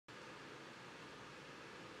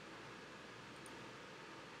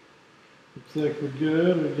Looks like we're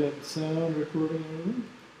good. We got sound recording.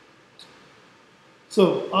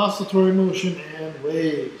 So, oscillatory motion and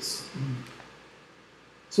waves.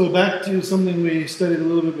 So back to something we studied a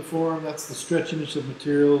little bit before, and that's the stretchiness of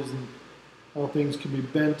materials and how things can be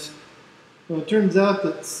bent. Well, it turns out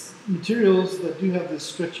that materials that do have this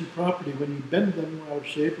stretchy property, when you bend them out of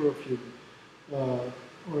shape, or if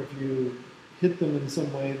you hit them in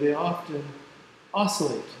some way, they often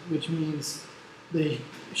oscillate, which means they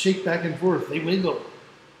shake back and forth. They wiggle,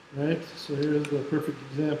 right? So here's the perfect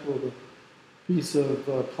example of a piece of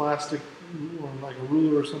plastic, or like a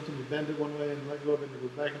ruler or something. You bend it one way and let go of it, and it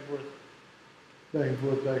goes back and forth, back and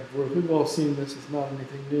forth, back and forth. We've all seen this. It's not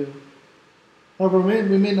anything new. However,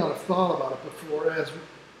 we may not have thought about it before as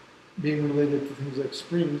being related to things like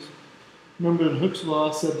springs. Remember, in Hooke's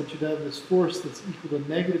law said that you'd have this force that's equal to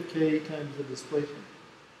negative k times the displacement.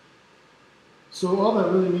 So all that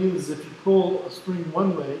really means is if you pull a spring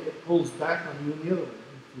one way, it pulls back on you in the other way.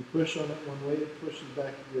 If you push on it one way, it pushes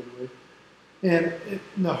back the other way. And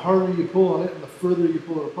the harder you pull on it and the further you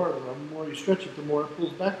pull it apart, the more you stretch it, the more it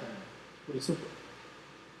pulls back on you. It's pretty simple.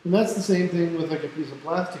 And that's the same thing with like a piece of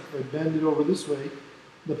plastic. If I bend it over this way,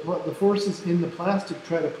 the forces in the plastic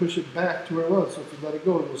try to push it back to where it was. So if you let it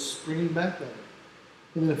go, it goes springing back that way.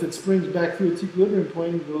 And then if it springs back through its equilibrium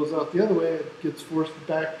point and goes out the other way, it gets forced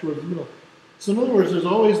back towards the middle. So in other words, there's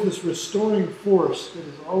always this restoring force that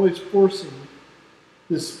is always forcing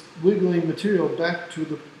this wiggling material back to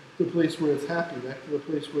the place where it's happy, back to the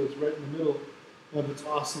place where it's right in the middle of its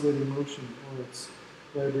oscillating motion or its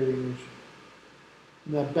vibrating motion.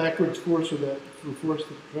 And that backwards force, or that force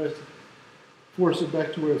that tries to force it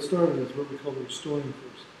back to where it started, is what we call the restoring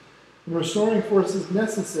force. And restoring force is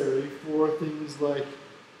necessary for things like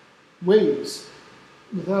waves.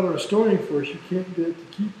 Without a restoring force, you can't get to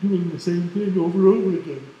keep doing the same thing over and over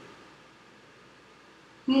again.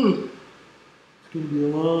 It's going to be a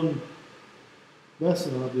long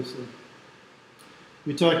lesson, obviously.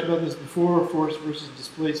 We talked about this before, force versus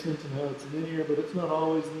displacement, and how it's linear, but it's not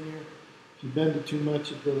always linear. If you bend it too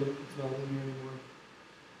much, it's not linear anymore.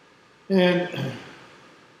 And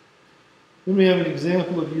then we have an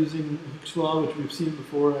example of using Hooke's law, which we've seen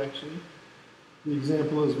before, actually. The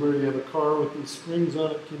example is where you have a car with these springs on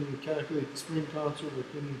it. Can you calculate the spring constant,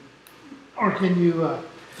 or can you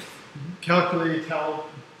calculate how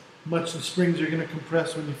much the springs are going to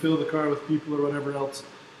compress when you fill the car with people or whatever else?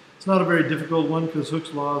 It's not a very difficult one because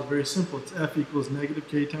Hooke's law is very simple. It's F equals negative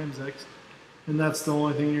k times x, and that's the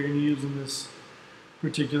only thing you're going to use in this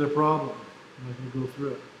particular problem. I'm not going to go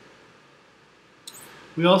through it.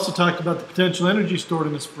 We also talked about the potential energy stored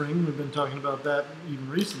in a spring. We've been talking about that even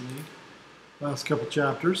recently, last couple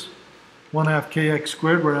chapters. 1/2 kx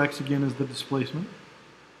squared, where x again is the displacement.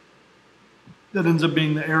 That ends up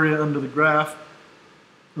being the area under the graph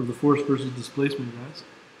of the force versus displacement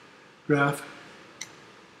graph.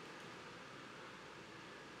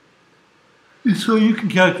 And so you can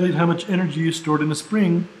calculate how much energy is stored in a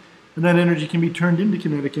spring, and that energy can be turned into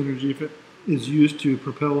kinetic energy if it is used to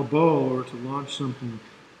propel a ball or to launch something,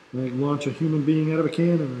 like launch a human being out of a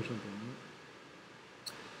cannon or something. Right?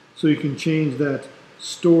 So you can change that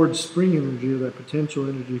stored spring energy, or that potential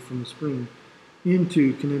energy from the spring,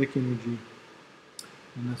 into kinetic energy.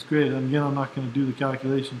 And that's great. And again, I'm not going to do the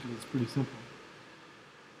calculation because it's pretty simple.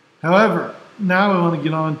 However, now I want to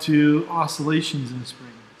get on to oscillations in a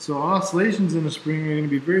spring. So oscillations in a spring are going to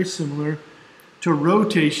be very similar to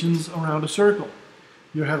rotations around a circle.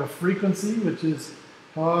 You have a frequency, which is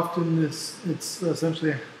how often it's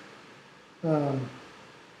essentially how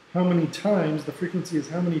many times, the frequency is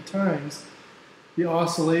how many times the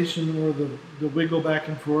oscillation or the wiggle back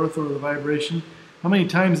and forth or the vibration, how many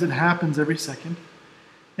times it happens every second.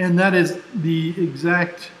 And that is the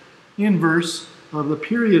exact inverse of the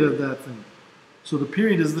period of that thing. So the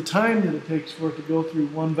period is the time that it takes for it to go through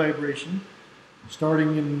one vibration,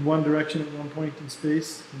 starting in one direction at one point in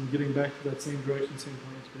space and getting back to that same direction, same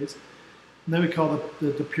point in space. And then we call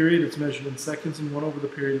the period, it's measured in seconds, and 1 over the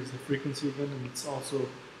period is the frequency again, and it's also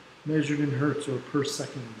measured in hertz or per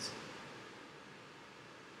seconds.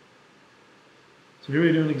 So here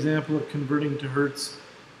we do an example of converting to hertz.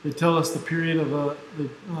 They tell us the period of the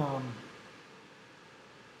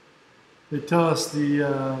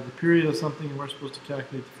period of something, and we're supposed to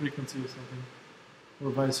calculate the frequency of something, or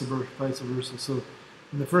vice versa. So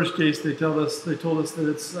in the first case, they told us that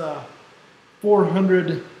it's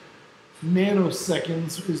 400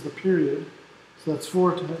 nanoseconds is the period. So that's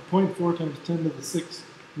 0.4 times 10 to the 6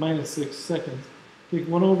 minus 6 seconds. Take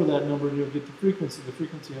 1 over that number and you'll get the frequency. The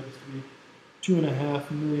frequency happens to be 2.5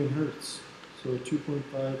 million hertz, so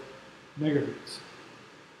 2.5 megahertz.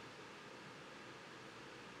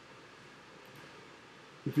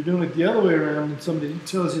 If you're doing it the other way around and somebody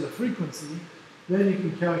tells you the frequency, then you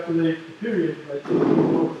can calculate the period by taking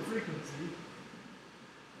over the frequency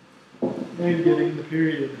and getting the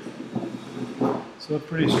period. So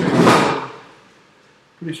pretty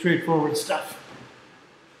straightforward stuff.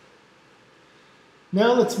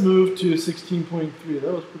 Now let's move to 16.3.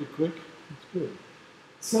 That was pretty quick. That's good.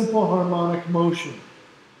 Simple harmonic motion.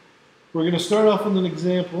 We're going to start off with an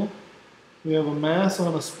example. We have a mass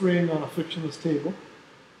on a spring on a frictionless table.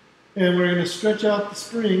 And we're going to stretch out the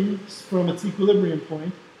spring from its equilibrium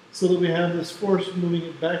point so that we have this force moving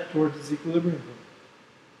it back towards its equilibrium point.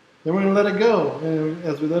 Then we're going to let it go. And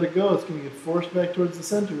as we let it go, it's going to get forced back towards the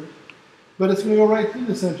center. But it's going to go right through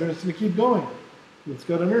the center and it's going to keep going. It's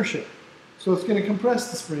got inertia. So it's going to compress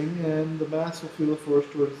the spring and the mass will feel the force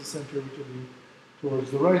towards the center, which will be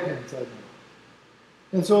towards the right-hand side now.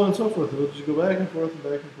 And so on and so forth. It'll just go back and forth and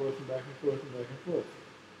back and forth and back and forth and back and forth.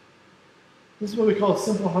 This is what we call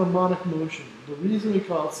simple harmonic motion. The reason we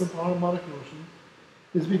call it simple harmonic motion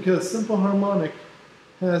is because simple harmonic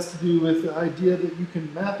has to do with the idea that you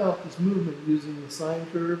can map out this movement using the sine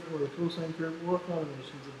curve or the cosine curve or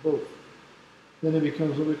combinations of both. Then it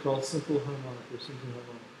becomes what we call simple harmonic or simple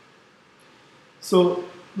harmonic. So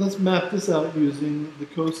let's map this out using the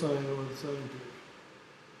cosine or the sine curve.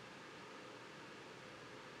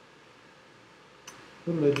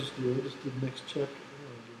 What did I just do? I just did next check.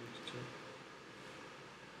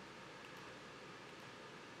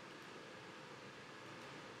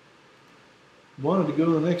 Wanted to go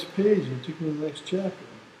to the next page and it took me to the next chapter.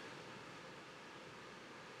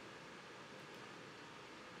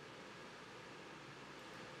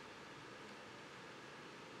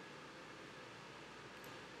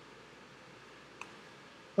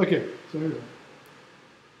 Okay, so here we go.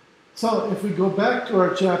 So if we go back to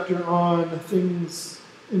our chapter on things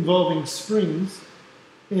involving springs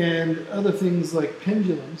and other things like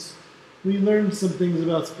pendulums, we learned some things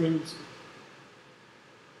about springs.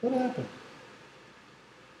 What happened?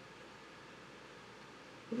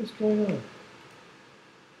 What is going on?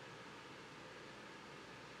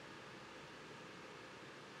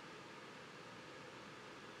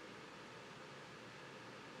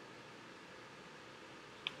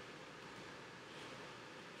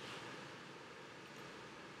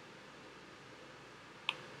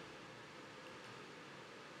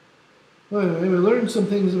 Well, anyway, we learned some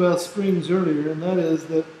things about springs earlier, and that is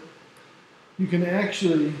that you can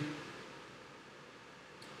actually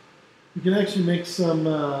make some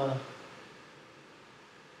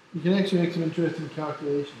interesting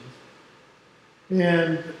calculations.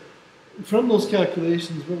 And from those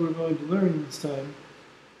calculations, what we're going to learn this time,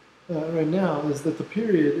 right now, is that the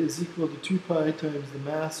period is equal to 2 pi times the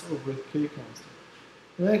mass over the k constant.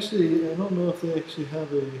 And actually, I don't know if they actually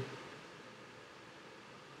have a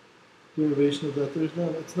derivation of that.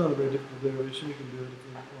 It's not a very difficult derivation. You can do it if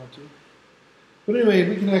you want to. But anyway,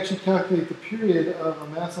 we can actually calculate the period of a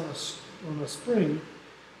mass on a spring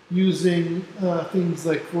using things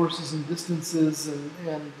like forces and distances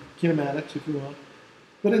and kinematics, if you want.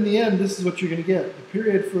 But in the end, this is what you're going to get. The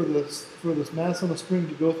period for this mass on a spring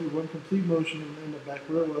to go through one complete motion and end up back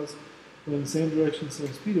where it was, but in the same direction,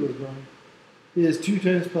 same speed it was going, is 2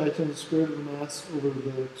 times pi times the square root of the mass over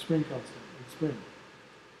the spring constant, the spring.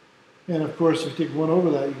 And of course, if you take 1 over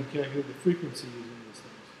that, you can calculate the frequency using these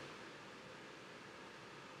things.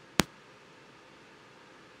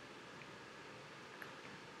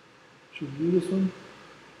 Should we do this one?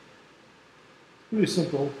 Pretty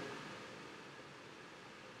simple.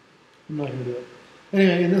 I'm not going to do it.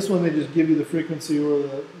 Anyway, in this one, they just give you the frequency or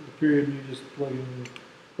the period, and you just plug in,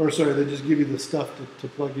 or sorry, they just give you the stuff to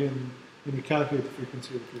plug in, and you calculate the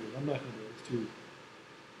frequency of the period. I'm not going to do it. It's too easy.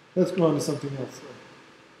 Let's go on to something else, though.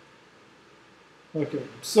 Okay,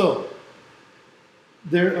 so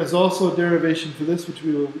there is also a derivation for this, which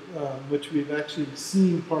we've actually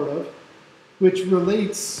seen part of, which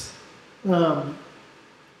relates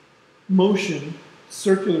motion,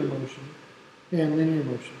 circular motion, and linear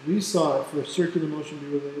motion. We saw it for circular motion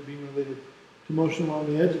being related to motion along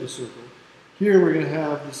the edge of a circle. Here we're going to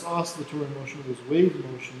have this oscillatory motion, this wave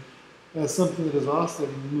motion, as something that is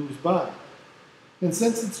oscillating and moves by. And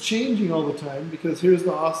since it's changing all the time, because here's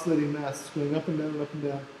the oscillating mass, it's going up and down and up and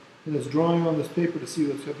down, and it's drawing on this paper to see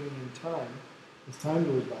what's happening in time, as time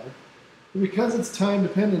goes by. But because it's time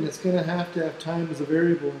dependent, it's going to have time as a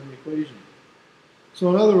variable in the equation. So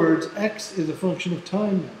in other words, x is a function of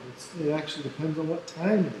time now. It actually depends on what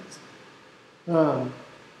time it is.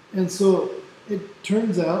 And so it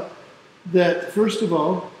turns out that, first of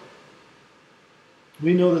all,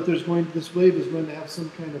 we know that this wave is going to have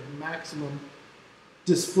some kind of maximum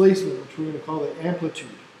displacement, which we're going to call the amplitude.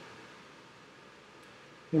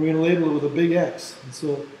 and we're going to label it with a big X. And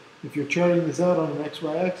so if you're charting this out on an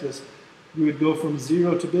XY axis, you would go from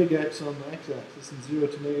 0 to big X on the x-axis and 0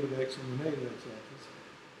 to negative X on the negative x-axis.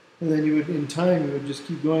 And then you would, in time, you would just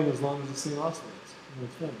keep going as long as this thing oscillates. And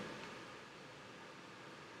it's fun.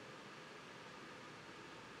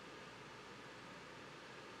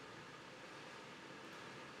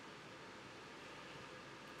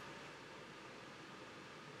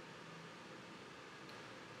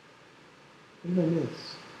 What did I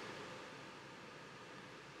miss?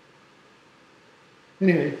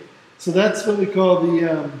 Anyway, so that's what we call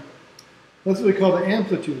the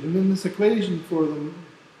amplitude. And then this equation for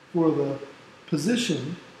the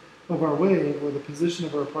position of our wave, or the position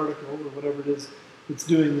of our particle, or whatever it is that's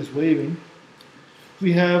doing this waving,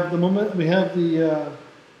 we have the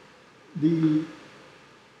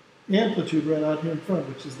amplitude right out here in front,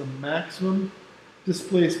 which is the maximum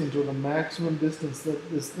displacement, or the maximum distance that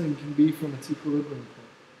this thing can be from its equilibrium point.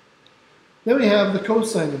 Then we have the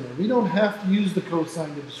cosine in there. We don't have to use the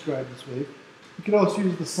cosine to describe this wave. We could also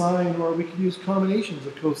use the sine, or we could use combinations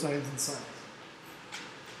of cosines and sines.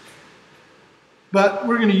 But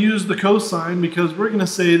we're going to use the cosine because we're going to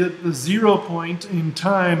say that the 0 point in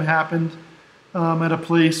time happened at a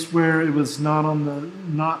place where it was not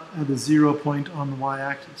at the 0 point on the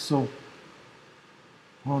y-axis. So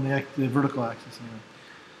on the vertical axis anyway.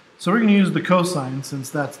 So we're going to use the cosine since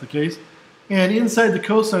that's the case. And inside the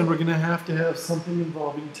cosine we're going to have something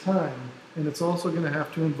involving time. And it's also going to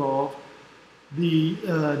have to involve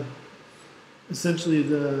the essentially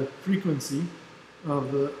the frequency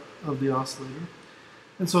of the oscillator.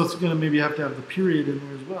 And so it's going to maybe have to have the period in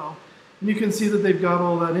there as well. And you can see that they've got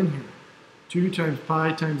all that in here. 2 times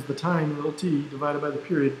pi times the time, little t, divided by the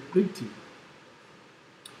period, big T.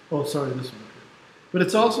 Oh, sorry, this one. But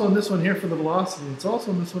it's also in this one here for the velocity. It's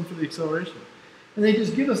also in this one for the acceleration. And they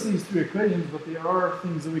just give us these 3 equations, but they are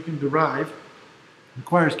things that we can derive. It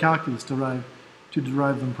requires calculus to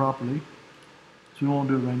derive them properly. So we won't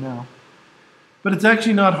do it right now. But it's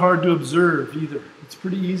actually not hard to observe either. It's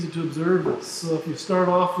pretty easy to observe this. So if you start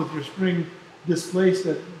off with your spring displaced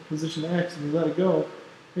at position X and you let it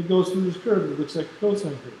goes through this curve that looks like a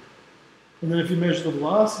cosine curve. And then if you measure the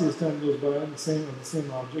velocity as time goes by on the same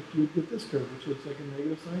object, you would get this curve, which looks like a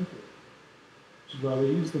negative sine curve. Which is why they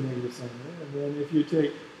use the negative sign there. And then if you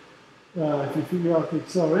figure out the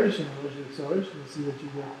acceleration, and measure the acceleration, you'll see that you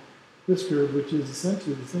get this curve, which is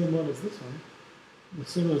essentially the same one as this one. The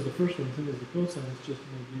same as the first one, the same as the cosine, it's just a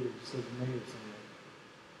negative, it says a negative sign.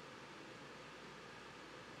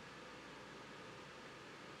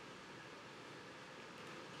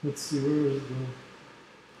 Let's see, where is it going?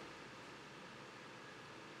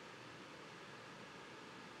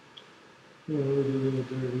 Yeah, we'll do the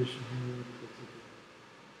derivation here.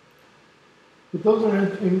 But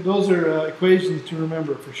those are equations to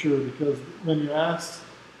remember for sure, because when you're asked,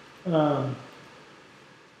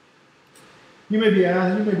 you may be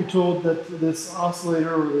told that this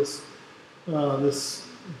oscillator or this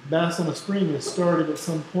mass on a spring is started at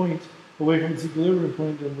some point away from its equilibrium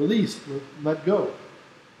point and released or let go.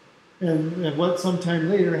 And what sometime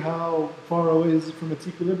later, how far away is it from its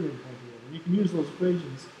equilibrium point? And you can use those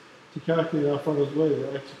equations to calculate how far it is away.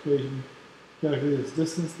 The x equation to calculate its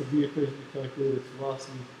distance, the v equation to calculate its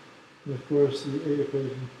velocity, and of course the a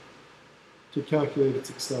equation to calculate its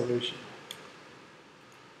acceleration.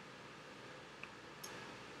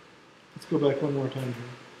 Let's go back one more time here.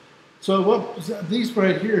 So these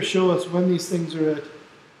right here show us when these things are at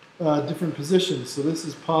different positions. So this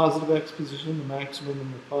is positive x position, the maximum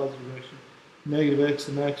in the positive direction. Negative x,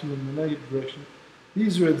 the maximum in the negative direction.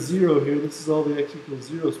 These are at 0 here. This is all the x equals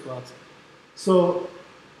 0 spots. So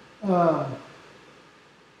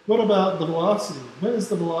what about the velocity? When is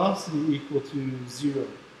the velocity equal to 0?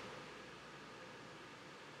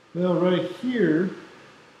 Well, right here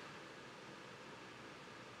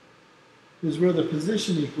is where the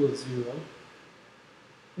position equals 0,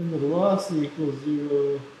 and the velocity equals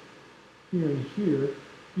 0 here and here.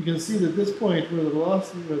 You can see that this point where the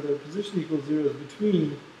velocity or the position equals 0 is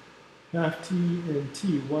between half t and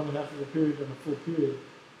t, 1/2 of a period and a full period.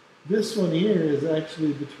 This one here is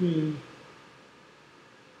actually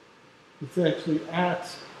it's actually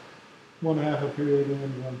at 1/2 a period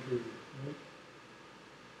and 1 period, right?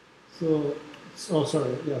 So, oh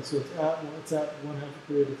sorry, yeah, so it's at 1/2 a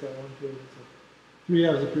period, it's at 1 period, it's at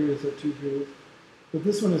 3/2 a period, it's at 2 periods. But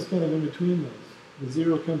this one is kind of in between those. The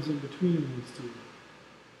 0 comes in between these two.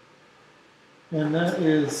 And that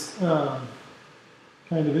is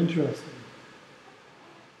kind of interesting.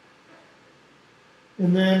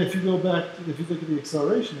 And then if you go back, if you look at the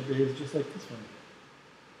acceleration, it behaves just like this one,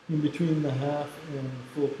 in between the half and the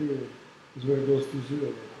full period. is where it goes through 0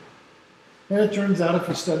 right now. And it turns out if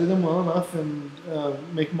you study them well enough and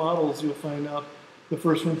make models, you'll find out the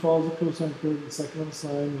first one follows a cosine curve, the second one a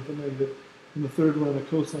sine with a negative, and the third one a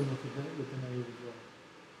cosine with a negative as well.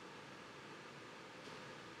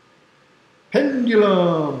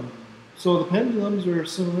 Pendulum. So the pendulums are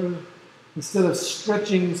similar. Instead of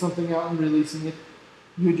stretching something out and releasing it,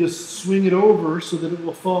 you just swing it over so that it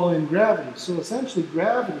will follow in gravity. So essentially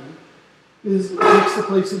gravity takes the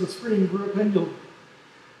place of the spring for a pendulum.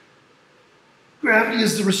 Gravity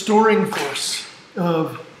is the restoring force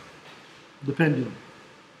of the pendulum.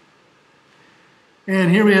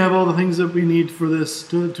 And here we have all the things that we need for this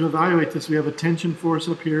to evaluate this. We have a tension force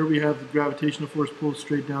up here. We have the gravitational force pulled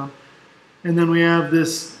straight down. And then we have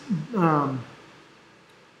this,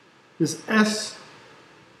 this S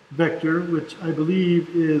vector, which I believe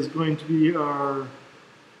is going to be our,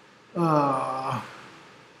 I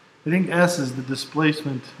think S is the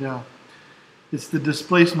displacement, yeah. It's the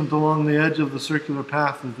displacement along the edge of the circular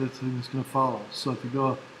path that this thing is going to follow. So if you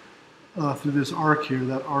go through this arc here,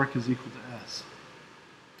 that arc is equal to S.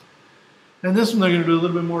 And this one they're going to do a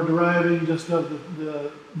little bit more deriving just of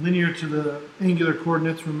the linear to the angular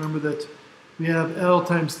coordinates. Remember that we have L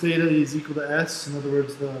times theta is equal to S. In other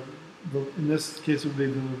words, in this case it would be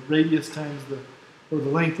the radius times or the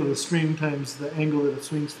length of the string times the angle that it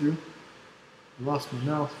swings through. I lost my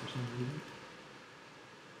mouse for some reason.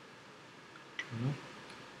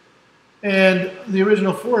 And the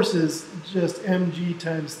original force is just mg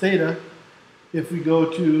times theta if we go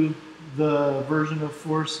to the version of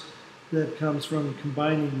force that comes from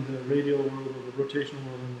combining the radial world or the rotational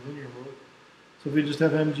world and the linear world. So if we just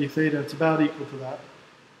have mg theta, it's about equal to that.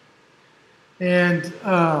 And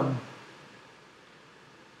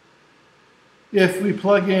if we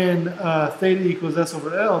plug in theta equals S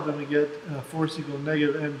over L, then we get force equal to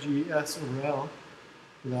negative mg S over L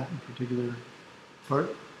for that in particular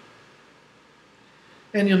part.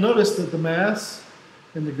 And you'll notice that the mass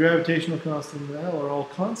and the gravitational constant in L are all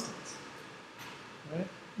constants. Right?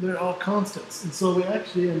 They're all constants. And so we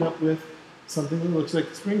actually end up with something that looks like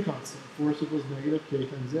the spring constant. Force equals negative k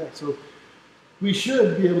times x. So we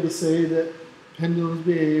should be able to say that pendulums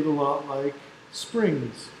behave a lot like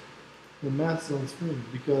springs, the mass on springs,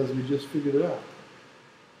 because we just figured it out.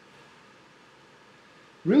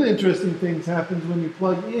 Really interesting things happen when you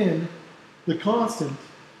plug in the constant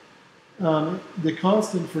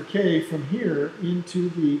for k from here into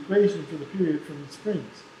the equation for the period from the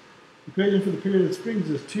springs. The equation for the period of the springs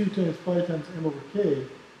is 2 times pi times m over k.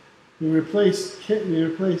 We replace the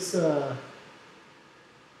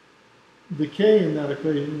k in that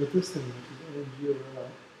equation with this thing, which is mg over L.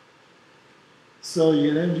 So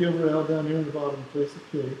you get mg over L down here in the bottom in place of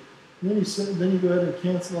k. And then you go ahead and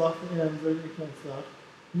cancel off the m's, they're going to cancel out.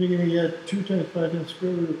 And you're going to get 2 times pi times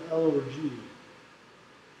square root of L over g.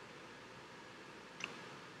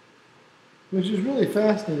 Which is really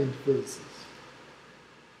fascinating to physicists.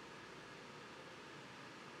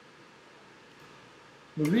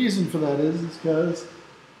 The reason for that is because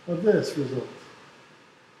of this result.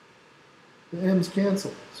 The m's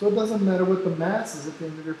cancel. So it doesn't matter what the mass is of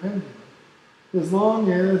things that are pending. As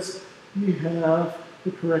long as you have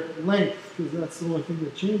the correct length, because that's the only thing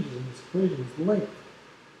that changes in this equation is the length.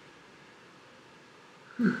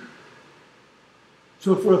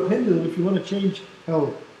 So for a pendulum, if you want to change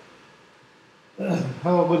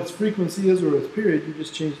what its frequency is or its period, you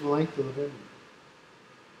just change the length of the pendulum.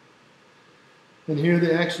 And here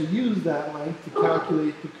they actually use that length to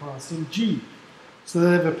calculate the constant g. So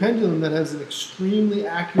they have a pendulum that has an extremely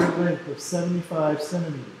accurate length of 75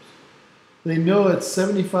 centimeters. They know it's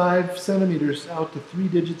 75 centimeters out to 3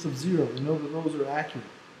 digits of 0. They know that those are accurate.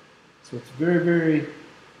 So it's very, very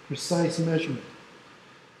precise measurement.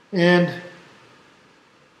 And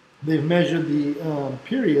they've measured the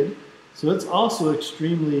period, so it's also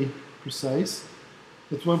extremely precise.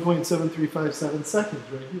 It's 1.7357 seconds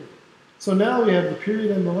right here. So now we have the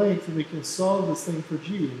period and the length, and we can solve this thing for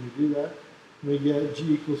g. And we do that, and we get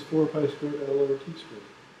g equals 4 pi squared L over t squared.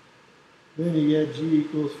 Then you get g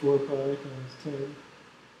equals 4 pi times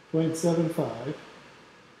 10.75.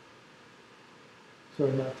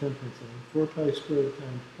 Sorry, not 10.7. 4 pi squared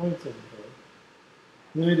times 0.75.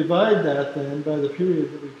 Then we divide that then by the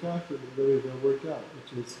period that we calculated, that we've worked out,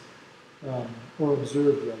 which is, or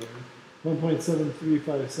observed rather,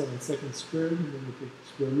 1.7357 seconds squared, and then we take the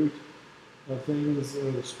square root of things,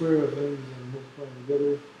 or the square of things, and multiply them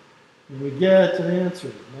together, and we get an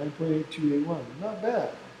answer, 9.8281. Not bad.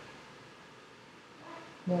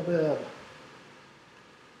 Not bad.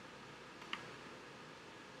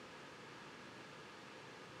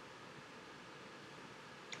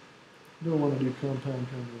 Don't want to do compound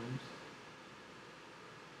pendulums.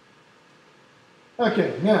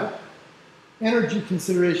 Okay, now, energy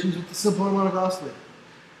considerations with the simple harmonic oscillator.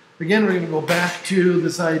 Again, we're going to go back to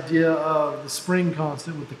this idea of the spring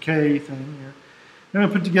constant with the K thing here. We're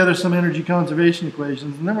going to put together some energy conservation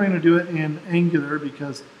equations, and then we're going to do it in angular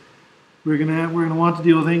because we're going to want to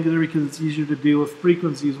deal with angular because it's easier to deal with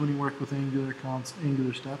frequencies when you work with angular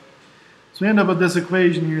stuff. So we end up with this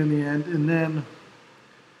equation here in the end, and then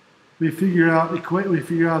we figure out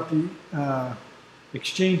the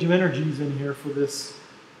exchange of energies in here for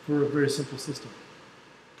a very simple system.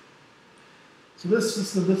 So this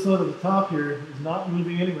system, this one at the top here, is not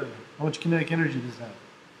moving anywhere. How much kinetic energy does it have?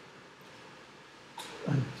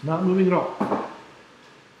 It's not moving at all.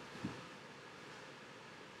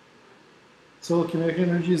 So kinetic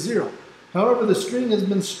energy is 0. However, the string has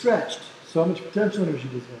been stretched. So how much potential energy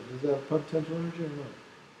does it have? Does it have potential energy or not?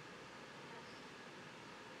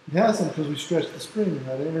 It has some because we stretched the spring, and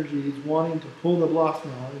that energy is wanting to pull the block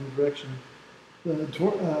now in the direction,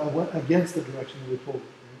 against the direction that we pulled it.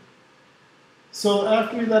 Right? So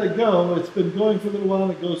after we let it go, it's been going for a little while,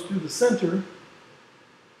 and it goes through the center,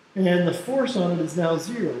 and the force on it is now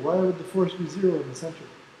 0. Why would the force be 0 in the center?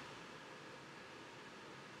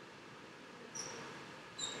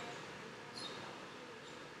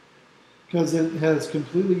 Because it has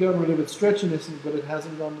completely gotten rid of its stretchiness, but it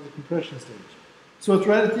hasn't gone to the compression stage. So it's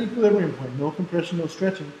right at the equilibrium point. No compression, no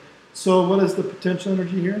stretching. So what is the potential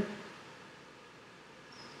energy here?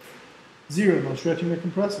 0. No stretching or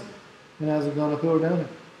compressing. It hasn't gone uphill or downhill.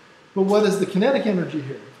 But what is the kinetic energy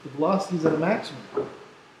here? The velocity is at a maximum.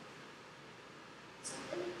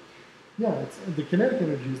 Yeah, the kinetic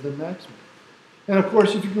energy is the maximum. And of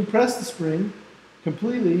course, if you compress the spring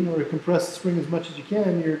completely, or compress the spring as much as you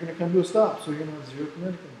can, you're going to come to a stop. So you're going to have 0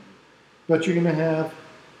 kinetic energy. But you're going to have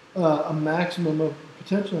a maximum of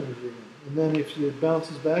potential energy again. And then if it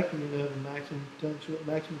bounces back, you're going to have a maximum potential,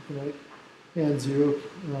 maximum kinetic, and 0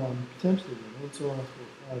 potential again. And so on. If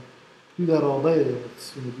I do that all day,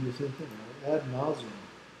 it's going to do the same thing, right? Ad nauseum.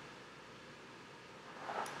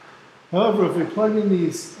 However, if we plug in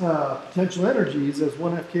these potential energies as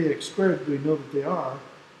 1/2 kx squared, we know that they are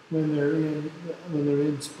when they're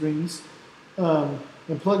in springs, and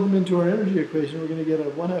plug them into our energy equation, we're going to get a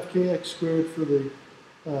 1/2 kx squared for the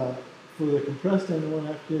compressed end and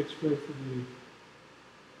 1/2 kx squared for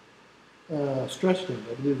the stretched end.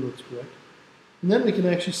 I believe that's correct. And then we can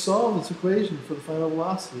actually solve this equation for the final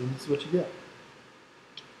velocity, and this is what you get.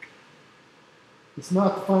 It's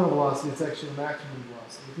not the final velocity, it's actually the maximum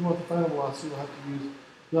velocity. If you want the final velocity,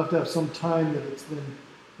 you'll have to have some time that it's been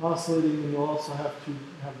oscillating, and you'll also have to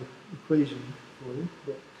have the equation for it.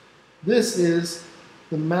 But this is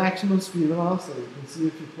the maximum speed of an oscillator. You can see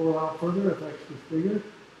if you pull it out further, if it actually gets bigger,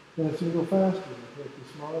 then it's going to go faster. If it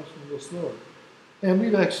gets smaller, it's going to go slower. And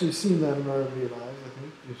we've actually seen that in our everyday lives, I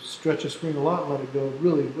think. If you stretch a spring a lot and let it go, it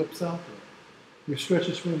really whips out there. If you stretch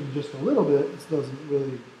a spring just a little bit, it doesn't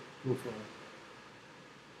really go far.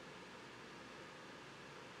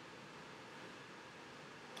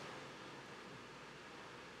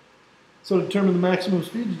 So to determine the maximum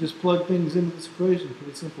speed, you just plug things into this equation.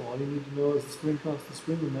 Pretty simple. All you need to know is the spring constant,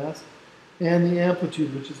 spring of mass, and the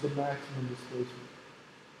amplitude, which is the maximum displacement.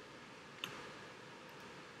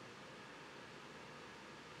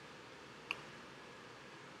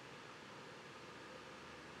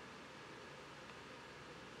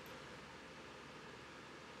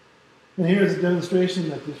 And here's a demonstration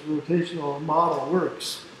that this rotational model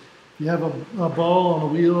works. If you have a ball on a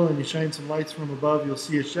wheel and you shine some lights from above, you'll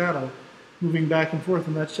see a shadow moving back and forth,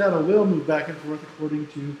 and that shadow will move back and forth according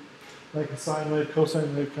to like a sine wave,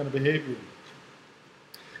 cosine wave kind of behavior.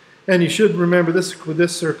 And you should remember this with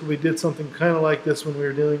this circle, we did something kind of like this when we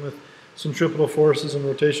were dealing with centripetal forces and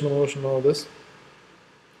rotational motion and all this.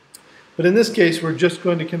 But in this case, we're just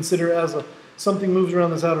going to consider as something moves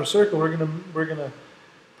around this outer circle, we're going to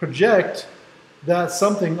project that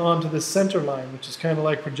something onto the center line, which is kind of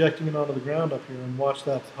like projecting it onto the ground up here, and watch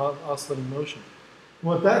that oscillating motion. And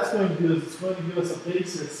what that's going to do is it's going to give us a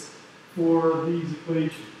basis for these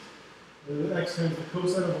equations. The x times the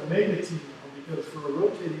cosine of omega t now, because for a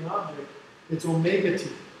rotating object, it's omega t.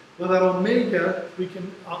 Now that omega we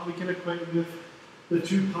can equate with the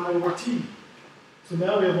 2 pi over t. So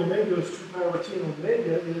now we have omega is 2 pi over t, and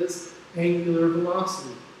omega is angular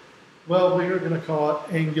velocity. Well, we're going to call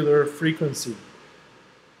it angular frequency.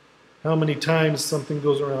 How many times something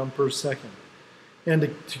goes around per second. And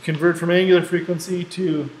to convert from angular frequency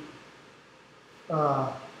to,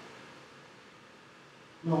 no,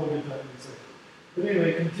 we'll get that in a second. But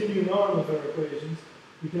anyway, continuing on with our equations,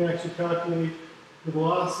 we can actually calculate the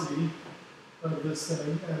velocity of this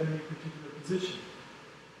thing at any particular position.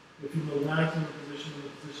 If you know the maximum position and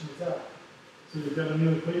the position it's at. So you've got a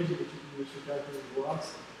new equation that you can use for calculating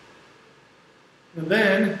velocity. And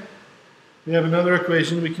then we have another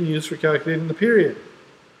equation we can use for calculating the period.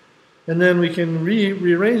 And then we can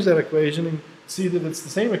rearrange that equation and see that it's the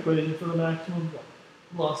same equation for the maximum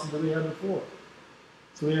velocity that we had before.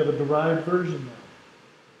 So we have a derived version now.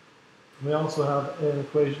 We also have an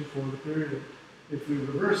equation for the period. If we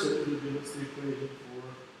reverse it, it will give us the equation for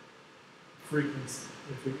frequency,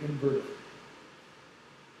 if we invert it.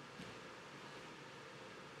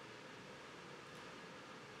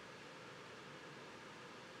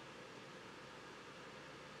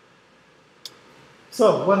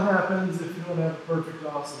 So what happens if you don't have a perfect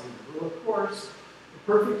oscillator? Well, of course, a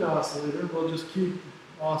perfect oscillator will just keep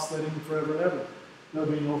oscillating forever and ever. There'll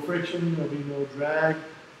be no friction, there'll be no drag,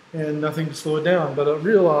 and nothing to slow it down. But a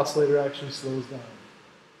real oscillator actually slows down.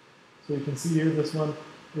 So you can see here, this one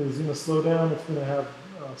is going to slow down. It's going to have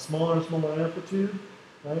a smaller and smaller amplitude,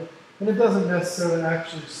 right? And it doesn't necessarily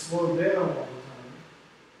actually slow down all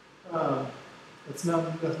the time. That's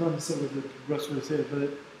not necessarily the best way to say it, but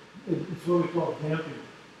it's what we call damping.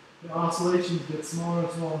 The oscillations get smaller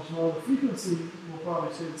and smaller and smaller. The frequency will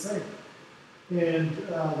probably stay the same. And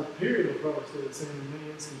the period will probably stay the same in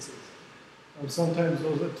many instances. Sometimes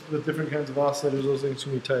with different kinds of oscillators, those things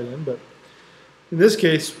can be tied in. But in this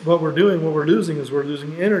case, what we're losing is we're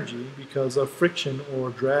losing energy because of friction or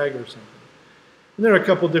drag or something. And there are a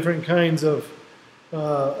couple different kinds of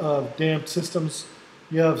damped systems.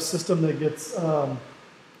 You have a system that gets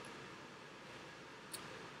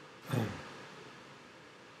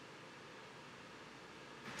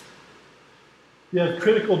you have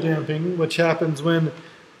critical damping, which happens when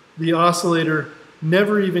the oscillator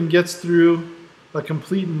never even gets through a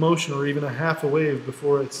complete motion or even a half a wave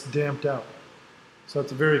before it's damped out. So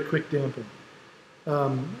it's a very quick damping.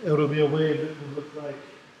 It'll be a wave that will look like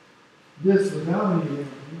this without any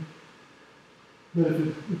damping, but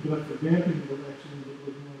if you put the damping, it will actually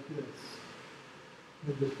look like this.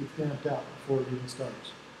 It just gets damped out before it even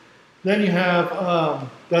starts. Then you have,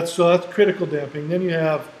 that's critical damping. Then you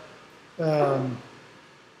have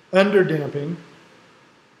under damping.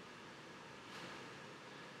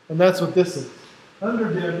 And that's what this is.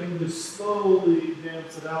 Under damping just slowly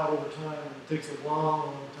damps it out over time. It takes a long,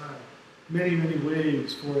 long time. Many, many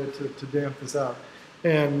waves for it to damp this out.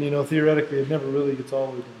 And, theoretically, it never really gets all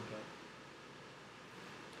the way damped out.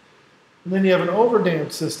 And then you have an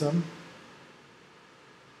overdamped system,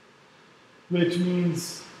 which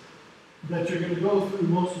means that you're going to go through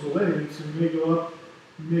most of the waves. So you may go up,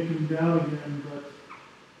 you may come down again, but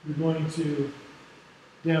you're going to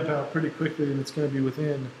damp out pretty quickly, and it's going to be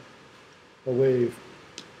within a wave.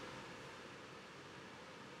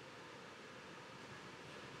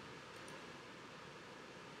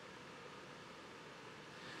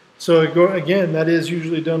 So again, that is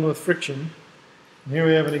usually done with friction. And here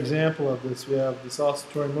we have an example of this. We have this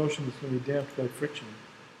oscillatory motion that's going to be damped by friction.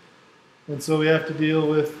 And so we have to deal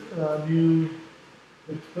with put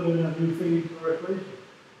in a new thing into our equation.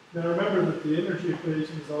 Now remember that the energy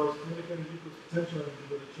equation is always kinetic energy equals potential energy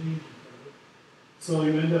with a change in front of it. So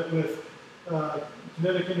you end up with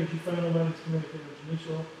kinetic energy final minus kinetic energy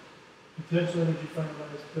initial, potential energy final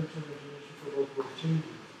minus potential energy initial for both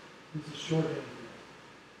changes. This is shorthand for that.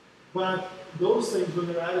 But those things, when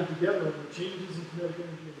they're added together, when the changes in kinetic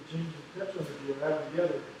energy and the changes in potential energy are added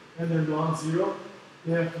together, and they're non-zero,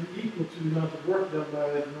 they have to be equal to the amount of work done by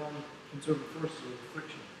the non-conservative forces or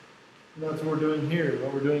friction. And that's what we're doing here.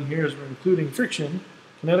 What we're doing here is we're including friction,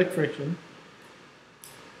 kinetic friction,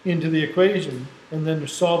 into the equation, and then you're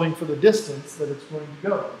solving for the distance that it's going to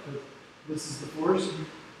go. Because this is the force,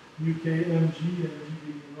 UK mg, energy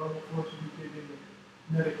being the normal force, UK being the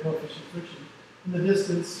kinetic coefficient friction. And the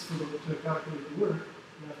distance, to calculate the work,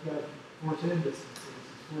 you have to have force and distance. So this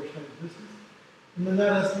is force times distance. And then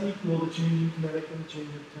that has to equal the change in kinetic and the change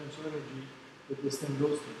in potential energy that this thing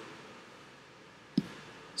goes through.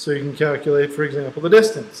 So you can calculate, for example, the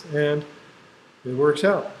distance, and it works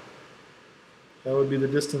out. That would be the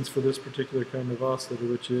distance for this particular kind of oscillator,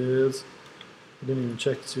 which is, I didn't even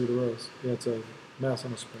check to see what it was. Yeah, it's a mass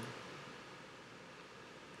on a spring.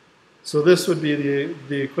 So this would be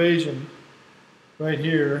the equation right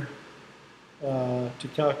here to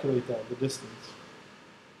calculate that, the distance,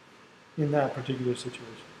 in that particular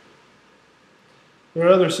situation. There are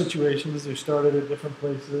other situations. They started at different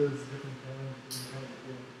places, different times, different kinds of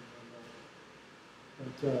things.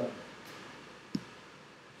 But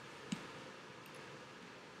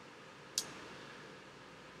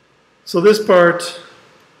so this part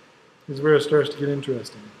is where it starts to get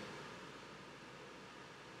interesting.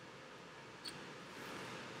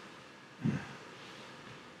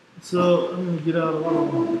 So I'm going to get out a little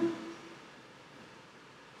more.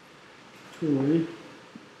 toy.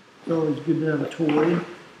 It's always good to have a toy.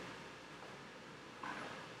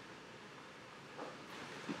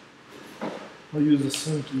 I'll use a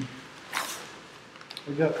slinky.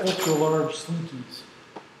 I got ultra large slinkies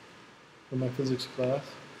for my physics class.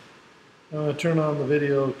 I'm going to turn on the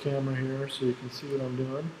video camera here so you can see what I'm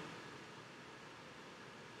doing.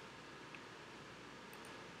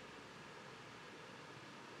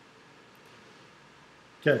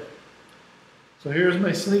 Okay, so here's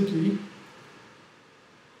my slinky,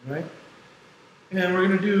 right? And we're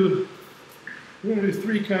going to do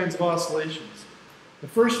three kinds of oscillations. The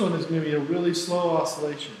first one is going to be a really slow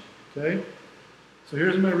oscillation, okay? So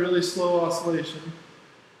here's my really slow oscillation.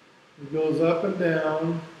 It goes up and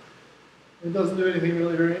down. It doesn't do anything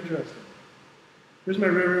really very interesting. Here's my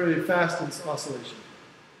very, very fast oscillation.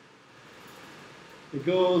 It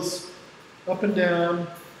goes up and down,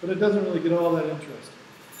 but it doesn't really get all that interesting.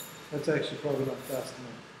 That's actually probably not fast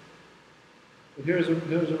enough. But here's a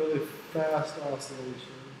really fast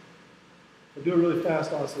oscillation. If I do a really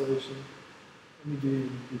fast oscillation, let me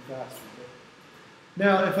be faster.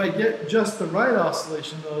 Now, if I get just the right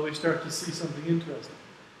oscillation, though, we start to see something interesting.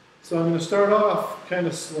 So I'm going to start off kind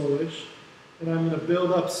of slowish, and I'm going to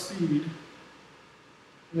build up speed.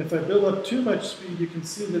 And if I build up too much speed, you can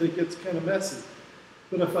see that it gets kind of messy.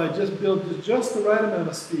 But if I just build just the right amount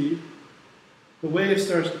of speed, the wave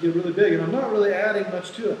starts to get really big, and I'm not really adding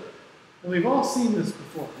much to it. And we've all seen this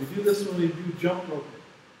before. We do this when we do jump roping.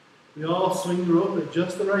 We all swing the rope at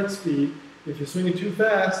just the right speed. If you swing it too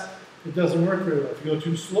fast, it doesn't work very well. If you go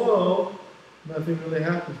too slow, nothing really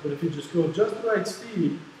happens. But if you just go just the right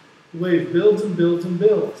speed, the wave builds and builds and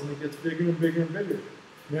builds, and it gets bigger and bigger and bigger.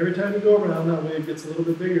 And every time you go around, that wave gets a little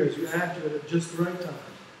bit bigger as you add to it at just the right time.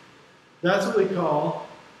 That's what we call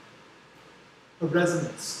a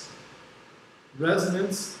resonance.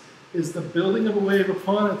 Resonance is the building of a wave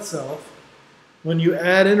upon itself when you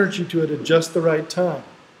add energy to it at just the right time.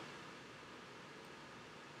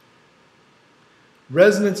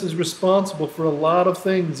 Resonance is responsible for a lot of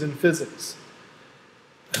things in physics.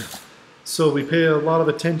 So we pay a lot of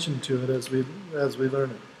attention to it as we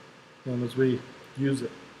learn it and as we use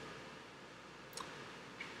it.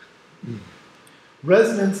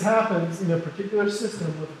 Resonance happens in a particular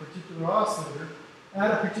system with a particular oscillator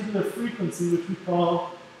at a particular frequency, which we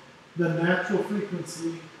call the natural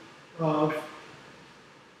frequency of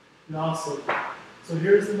the oscillator. So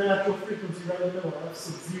here's the natural frequency right in the middle, F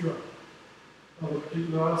sub 0 of a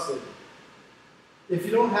particular oscillator. If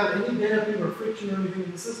you don't have any damping or friction or anything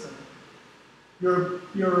in the system, your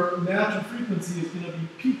natural frequency is going to be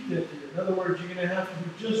peaked at here. In other words, you're going to have to be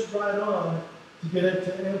just right on to get it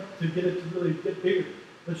to really get bigger.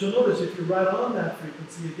 But you'll notice if you're right on that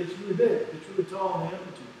frequency, it gets really big. It gets really tall in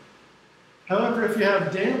amplitude. However, if you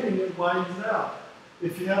have damping, it widens out.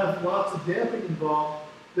 If you have lots of damping involved,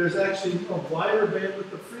 there's actually a wider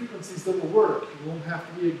bandwidth of frequencies that will work. You won't have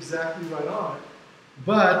to be exactly right on it,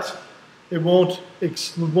 but it won't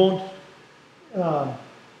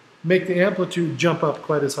make the amplitude jump up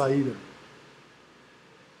quite as high either.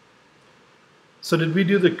 So did we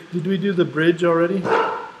do the bridge already?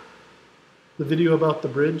 The video about the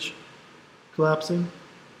bridge collapsing?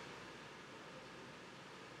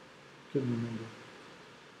 Couldn't remember.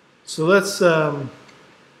 So let's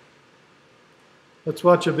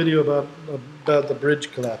watch a video about the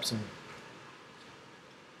bridge collapsing.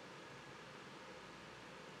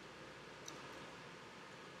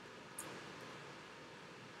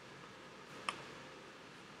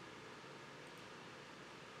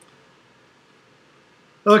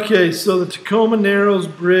 Okay, so the Tacoma Narrows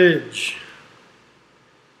Bridge.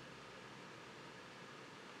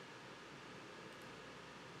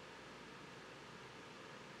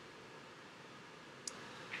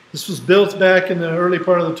 This was built back in the early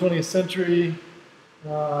part of the 20th century,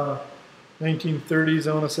 1930s,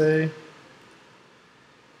 I want to say.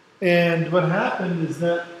 And what happened is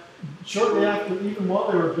that shortly after, even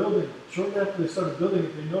while they were building it, shortly after they started building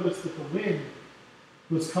it, they noticed that the wind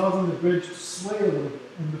was causing the bridge to sway a little bit.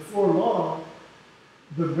 And before long,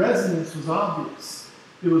 the resonance was obvious.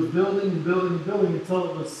 It was building and building and building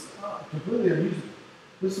until it was completely unusable.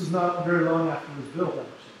 This was not very long after it was built,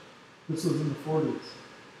 actually. This was in the 40s.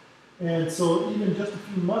 And so even just a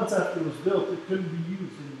few months after it was built, it couldn't be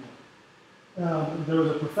used anymore. There was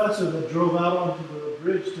a professor that drove out onto the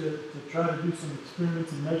bridge to try to do some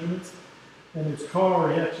experiments and measurements. And his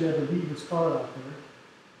car, he actually had to leave his car out there.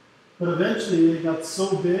 But eventually it got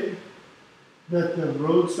so big that the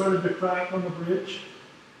road started to crack on the bridge.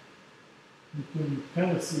 You can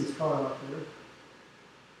kind of see his car out there.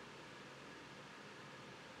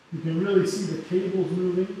 You can really see the cables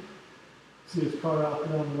moving. See his car out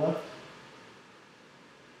there on the left.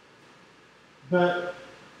 But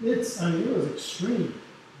I mean, it was extreme.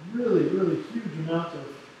 Really, really huge amount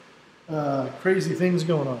of crazy things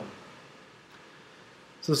going on.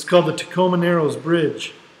 So it's called the Tacoma Narrows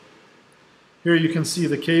Bridge. Here you can see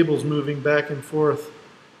the cables moving back and forth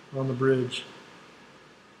on the bridge.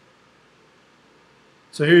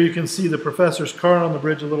 So here you can see the professor's car on the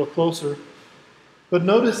bridge a little closer. But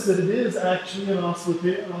notice that it is actually an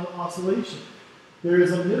oscillation. There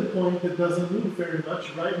is a midpoint that doesn't move very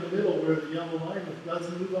much, right in the middle where the yellow line is,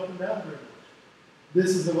 doesn't move up and down very much.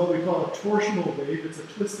 This is what we call a torsional wave. It's a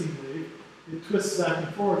twisting wave. It twists back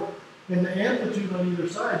and forth. And the amplitude on either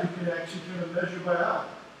side, you can actually kind of measure by eye.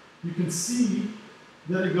 You can see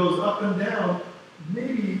that it goes up and down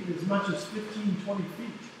maybe as much as 15, 20 feet.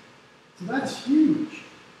 So that's huge.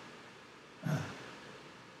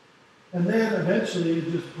 And then eventually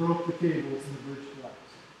it just broke the cables and the bridge collapsed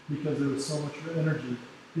because there was so much energy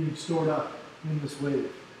being stored up in this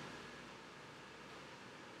wave.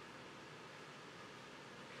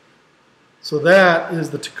 So that is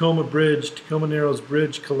the Tacoma Bridge, Tacoma Narrows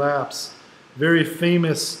Bridge collapse. Very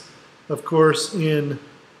famous, of course, and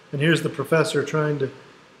here's the professor trying to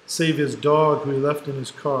save his dog who he left in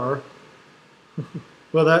his car.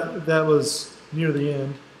 Well, that was near the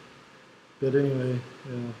end. But anyway,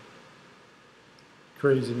 yeah.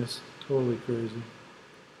 Craziness, totally crazy.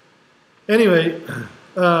 Anyway,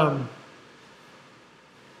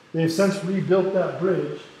 they've since rebuilt that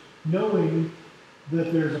bridge knowing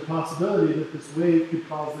that there's a possibility that this wave could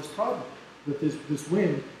cause this problem, that this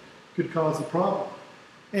wind could cause a problem.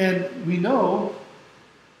 And we know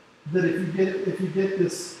that if you get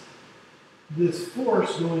this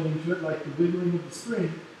force going into it, like the wiggling of the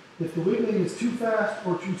spring, if the wiggling is too fast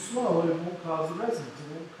or too slow, it won't cause the resonance,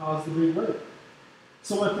 it won't cause the big wave.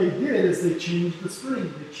 So what they did is they changed the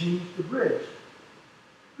spring, they changed the bridge,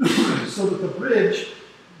 so that the bridge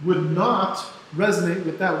would not resonate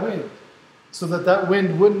with that wind, so that that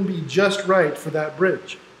wind wouldn't be just right for that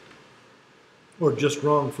bridge, or just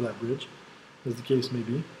wrong for that bridge, as the case may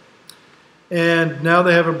be. And now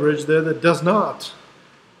they have a bridge there that does not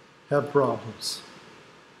have problems.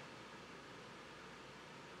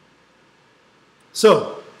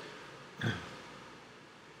 So,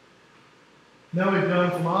 now we've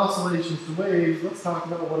gone from oscillations to waves. Let's talk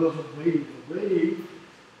about what is a wave. A wave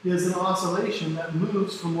is an oscillation that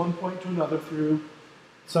moves from one point to another through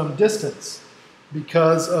some distance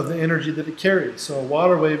because of the energy that it carries. So a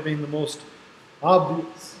water wave being the most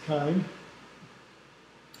obvious kind.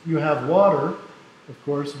 You have water, of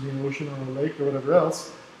course, in the ocean or a lake or whatever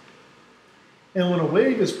else. And when a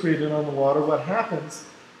wave is created on the water, what happens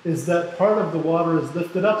is that part of the water is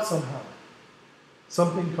lifted up somehow.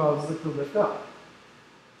 Something causes it to lift up.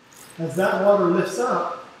 As that water lifts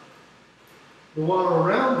up, the water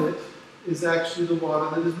around it is actually the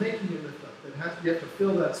water that is making it lift up. You have to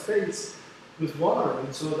fill that space with water,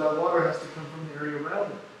 and so that water has to come from the area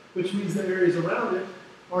around it, which means the areas around it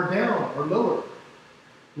are down or lower.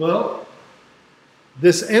 Well,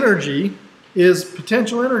 this energy is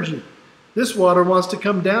potential energy. This water wants to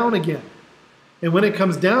come down again. And when it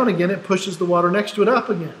comes down again, it pushes the water next to it up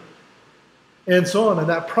again. And so on, and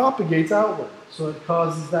that propagates outward. So it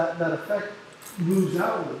causes that effect moves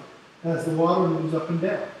outward as the water moves up and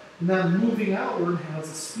down. And that moving outward has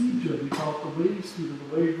a speed to it. We call it the wave speed or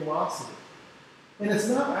the wave velocity. And it's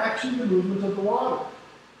not actually the movement of the water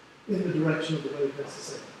in the direction of the wave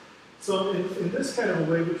necessarily. So in this kind of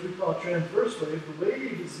a wave, which we call a transverse wave,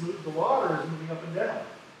 the water is moving up and down.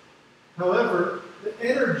 However, the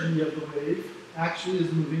energy of the wave actually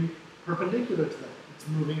is moving perpendicular to that. It's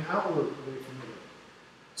moving outward away from the wave.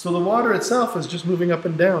 So the water itself is just moving up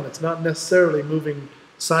and down. It's not necessarily moving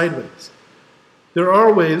sideways. There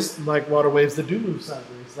are waves, like water waves, that do move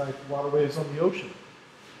sideways, like water waves on the ocean.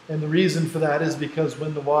 And the reason for that is because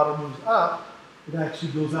when the water moves up, it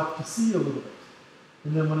actually goes out to sea a little bit.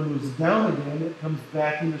 And then when it moves down again, it comes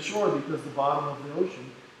back into shore because the bottom of the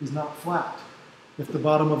ocean is not flat. If the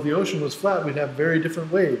bottom of the ocean was flat, we'd have very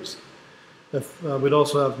different waves. We'd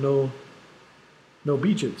also have no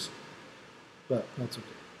beaches, but that's okay.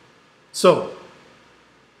 So,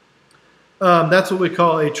 that's what we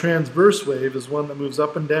call a transverse wave, is one that moves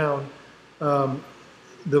up and down,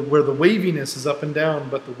 where the waviness is up and down,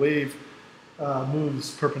 but the wave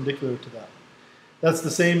moves perpendicular to that. That's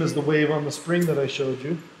the same as the wave on the spring that I showed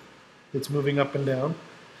you. It's moving up and down.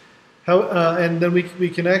 And then we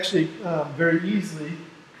can actually very easily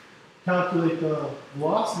calculate the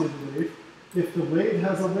velocity of the wave. If the wave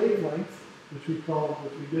has a wavelength, which we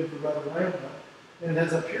give the letter lambda, and it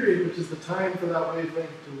has a period, which is the time for that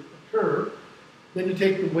wavelength to occur, then you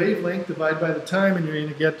take the wavelength, divide by the time, and you're going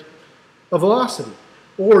to get a velocity.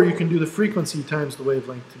 or you can do the frequency times the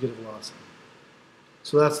wavelength to get a velocity.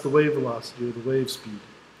 So that's the wave velocity, or the wave speed.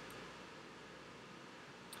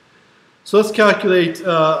 So let's calculate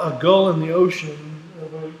a gull in the ocean.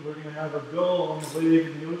 We're going to have a gull on the wave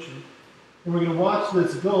in the ocean, and we're going to watch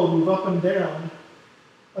this gull move up and down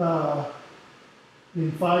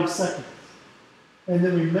in 5 seconds. And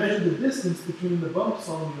then we measure the distance between the bumps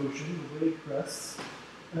on the ocean, the wave crests,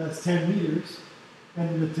 as 10 meters.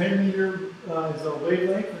 And the 10 meter is our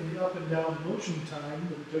wavelength, and the up and down motion time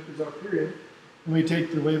that we took is our period. And we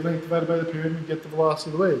take the wavelength divided by the period and get the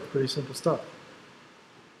velocity of the wave. Pretty simple stuff.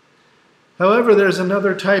 However, there's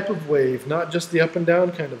another type of wave, not just the up and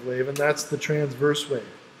down kind of wave, and that's the transverse wave.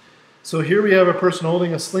 So here we have a person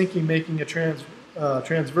holding a slinky making a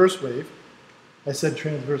transverse wave. I said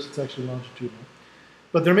transverse, it's actually longitudinal.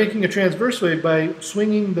 But they're making a transverse wave by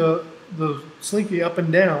swinging the slinky up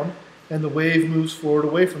and down, and the wave moves forward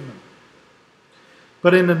away from them.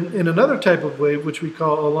 But in another type of wave, which we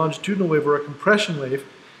call a longitudinal wave or a compression wave,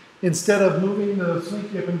 instead of moving the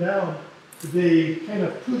slinky up and down, they kind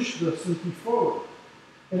of push the slinky forward.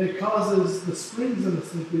 And it causes the springs in the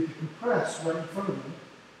slinky to compress right in front of them.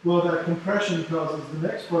 Well, that compression causes the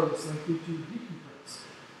next part of the slinky to decompress.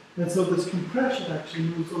 And so this compression actually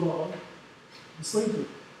moves along the slinky.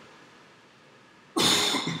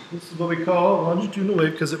 This is what we call a longitudinal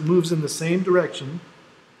wave because it moves in the same direction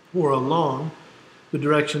or along the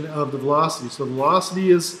direction of the velocity. So the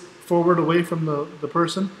velocity is forward away from the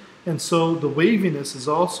person, and so the waviness is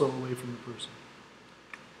also away from the person.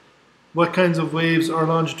 What kinds of waves are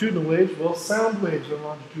longitudinal waves? Well, sound waves are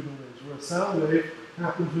longitudinal waves, where a sound wave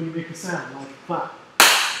happens when you make a sound, like a clap.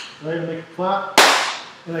 Right? I make a clap,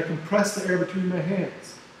 and I compress the air between my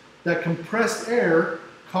hands. That compressed air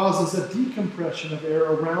causes a decompression of air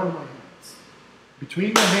around my hands.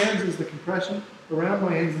 Between my hands is the compression, around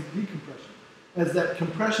my hands is the decompression. As that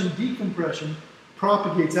compression-decompression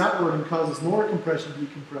propagates outward and causes more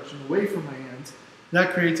compression-decompression away from my hands,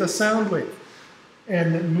 that creates a sound wave.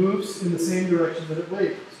 And it moves in the same direction that it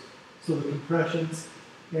waves. So the compressions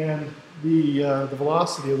and the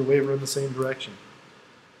velocity of the wave are in the same direction.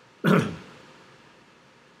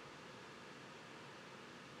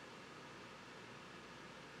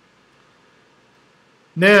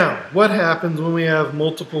 Now, what happens when we have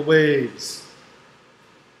multiple waves?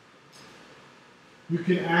 You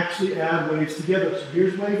can actually add waves together. So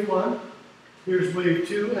here's wave 1, here's wave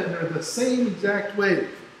 2, and they're the same exact wave.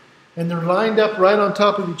 And they're lined up right on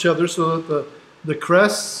top of each other so that the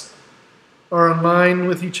crests are in line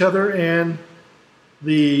with each other, and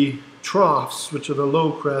the troughs, which are the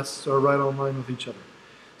low crests, are right on line with each other.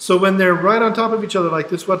 So when they're right on top of each other like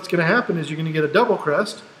this, what's going to happen is you're going to get a double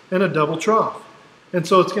crest and a double trough. And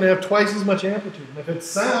so it's going to have twice as much amplitude. And if it's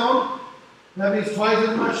sound, that means twice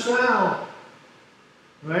as much sound.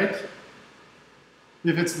 Right?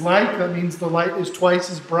 If it's light, that means the light is twice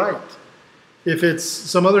as bright. If it's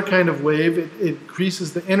some other kind of wave, it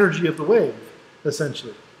increases the energy of the wave,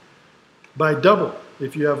 essentially, by double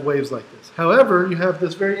if you have waves like this. However, you have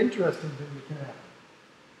this very interesting thing that can happen,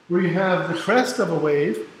 where you have the crest of a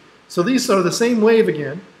wave. So these are the same wave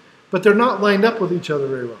again, but they're not lined up with each other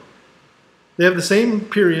very well. They have the same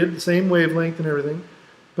period, the same wavelength and everything,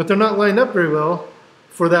 but they're not lined up very well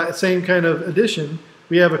for that same kind of addition.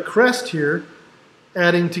 We have a crest here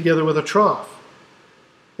adding together with a trough.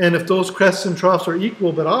 And if those crests and troughs are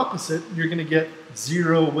equal but opposite, you're going to get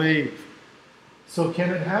zero wave. So can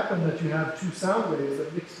it happen that you have two sound waves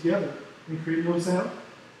that mix together and create no sound?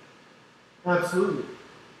 Absolutely.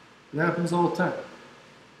 It happens all the time.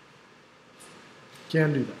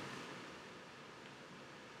 Can do that.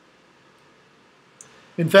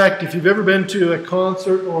 In fact, if you've ever been to a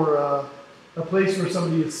concert or a place where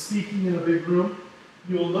somebody is speaking in a big room,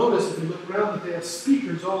 you will notice if you look around that they have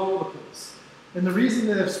speakers all over the place. And the reason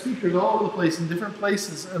they have speakers all over the place in different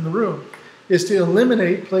places in the room is to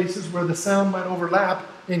eliminate places where the sound might overlap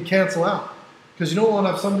and cancel out. Because you don't want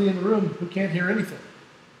to have somebody in the room who can't hear anything.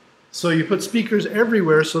 So you put speakers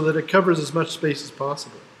everywhere so that it covers as much space as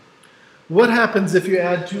possible. What happens if you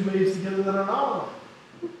add two waves together that are not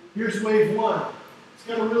aligned? Here's wave 1. It's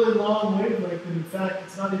got a really long wavelength, and in fact,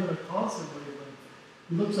 it's not even a constant wavelength.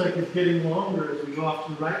 It looks like it's getting longer as we go off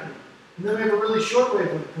to the right. And then we have a really short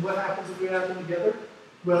wavelength. And what happens if we add them together?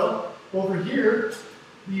 Well, over here,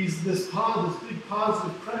 this big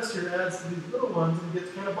positive crest here adds to these little ones and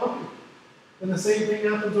gets kind of bumpy. And the same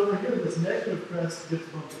thing happens over here. This negative crest gets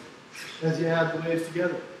bumpy as you add the waves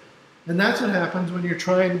together. And that's what happens when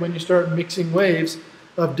you start mixing waves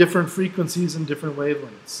of different frequencies and different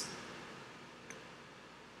wavelengths.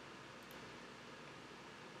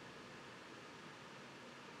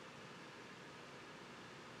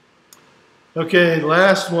 Okay, the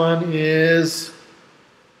last one is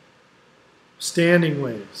standing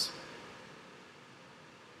waves.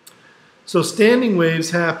 So standing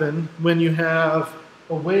waves happen when you have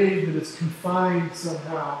a wave that is confined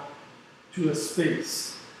somehow to a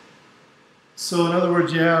space. So in other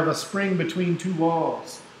words, you have a spring between two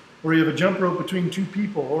walls, or you have a jump rope between two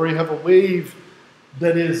people, or you have a wave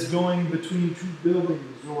that is going between two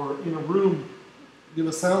buildings, or in a room, you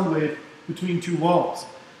have a sound wave between two walls.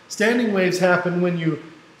 Standing waves happen when you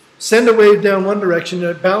send a wave down one direction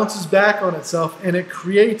and it bounces back on itself and it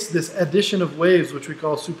creates this addition of waves, which we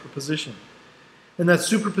call superposition. And that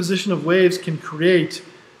superposition of waves can create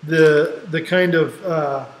the kind of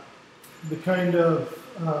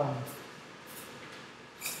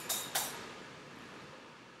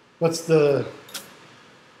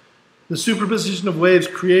the superposition of waves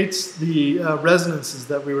creates the resonances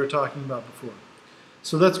that we were talking about before.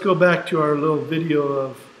 So let's go back to our little video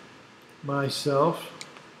of myself.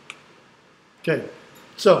 Okay,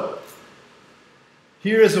 so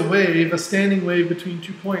here is a wave, a standing wave between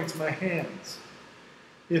 2 points, my hands.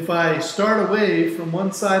 If I start a wave from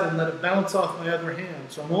one side and let it bounce off my other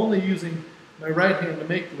hand, so I'm only using my right hand to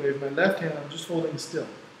make the wave, my left hand I'm just holding still.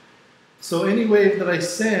 So any wave that I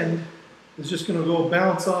send is just going to go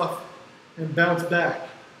bounce off and bounce back.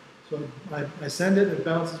 So I send it, it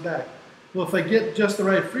bounces back. Well, if I get just the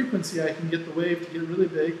right frequency, I can get the wave to get really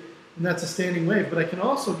big, and that's a standing wave. But I can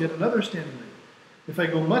also get another standing wave. If I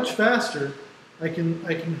go much faster, I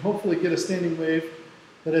can hopefully get a standing wave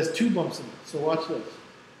that has 2 bumps in it. So watch this.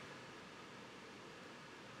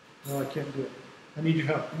 No, I can't do it. I need your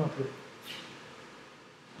help. Come up here.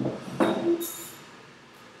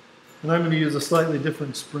 And I'm going to use a slightly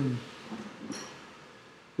different spring.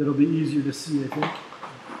 It'll be easier to see, I think.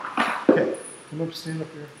 Okay, come up, stand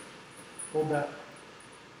up here. Hold that.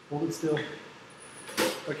 Hold it still.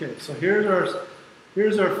 Okay, so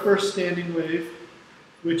here's our first standing wave,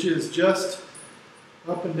 which is just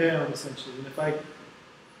up and down, essentially. And if I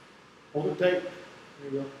hold it tight,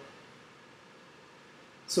 there you go.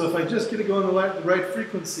 So if I just get it going the right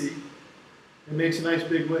frequency, it makes a nice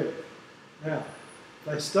big wave. Now,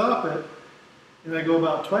 if I stop it, and I go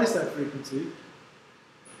about twice that frequency,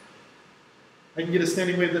 I can get a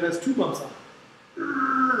standing wave that has 2 bumps on it.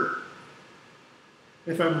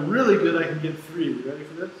 If I'm really good, I can get 3. You ready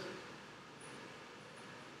for this?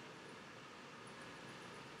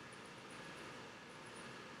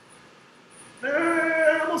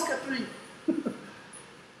 I almost got 3.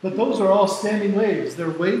 But those are all standing waves. They're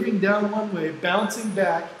waving down one wave, bouncing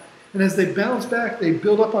back, and as they bounce back, they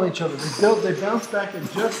build up on each other. They bounce back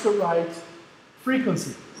at just the right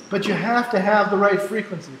frequency. But you have to have the right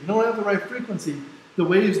frequency. If you don't have the right frequency, the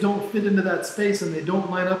waves don't fit into that space and they don't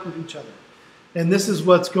line up with each other. And this is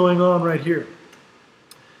what's going on right here.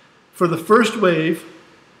 For the first wave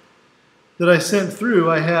that I sent through,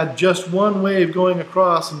 I had just one wave going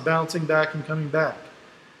across and bouncing back and coming back.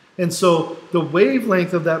 And so the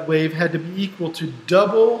wavelength of that wave had to be equal to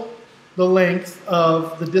double the length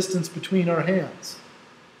of the distance between our hands.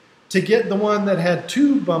 To get the one that had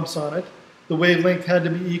 2 bumps on it, the wavelength had to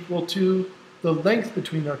be equal to the length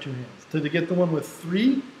between our 2 hands. To get the one with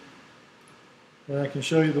 3, and I can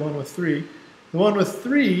show you the one with 3, the one with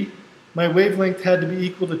 3, my wavelength had to be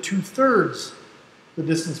equal to 2/3 the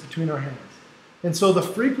distance between our hands. And so the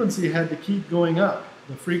frequency had to keep going up.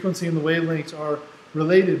 The frequency and the wavelengths are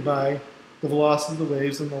related by the velocity of the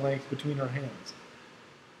waves and the length between our hands.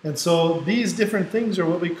 And so these different things are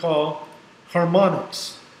what we call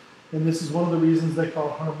harmonics. And this is one of the reasons they call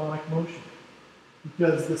harmonic motion.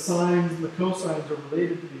 Because the sines and the cosines are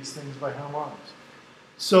related to these things by harmonics.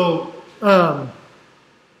 So, let's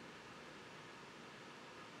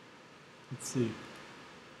see.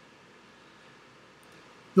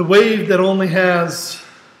 The wave that only has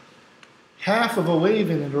half of a wave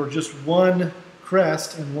in it, or just one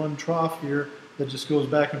crest and one trough here that just goes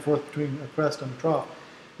back and forth between a crest and a trough,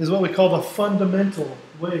 is what we call the fundamental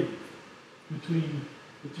wave between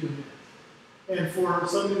the 2 hands. And for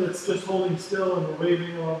something that's just holding still and we're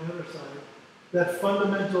waving along the other side, that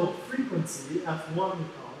fundamental frequency, F1 we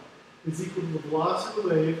call it, is equal to the velocity of the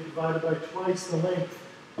wave divided by twice the length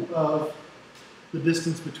of the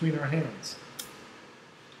distance between our hands,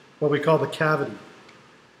 what we call the cavity.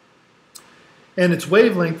 And its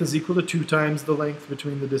wavelength is equal to 2 times the length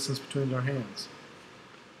between the distance between our hands.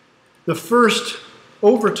 The first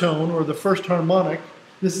overtone, or the first harmonic,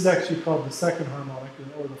 this is actually called the second harmonic,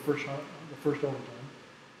 or the first overtone,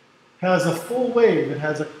 has a full wave. It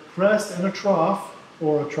has a crest and a trough,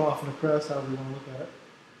 or a trough and a crest, however you want to look at it.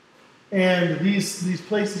 And these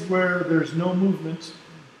places where there's no movement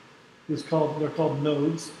they're called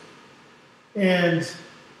nodes. And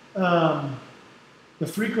the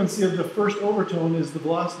frequency of the first overtone is the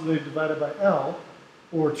velocity wave divided by L,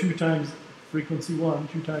 or 2 times frequency 1,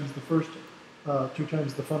 2 times the first, 2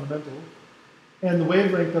 times the fundamental. And the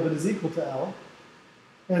wavelength of it is equal to L.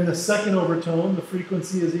 And the second overtone, the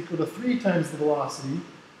frequency is equal to 3 times the velocity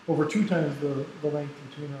over 2 times the length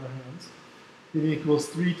between our hands. It equals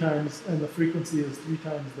 3 times, and the frequency is 3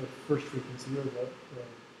 times the first frequency, or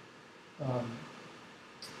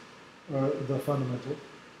the fundamental.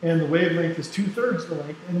 And the wavelength is 2/3 the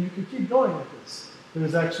length, and you could keep going with this.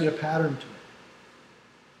 There's actually a pattern to it.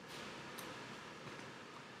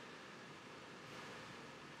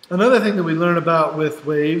 Another thing that we learn about with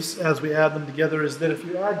waves as we add them together is that if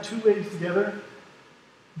you add 2 waves together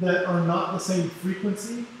that are not the same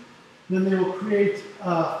frequency, then they will create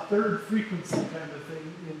a third frequency kind of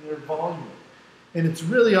thing in their volume. And it's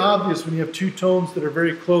really obvious when you have 2 tones that are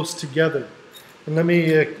very close together. And let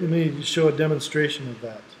me show a demonstration of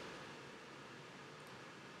that.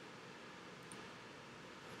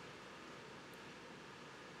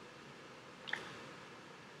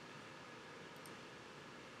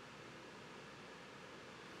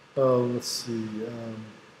 Oh, let's see.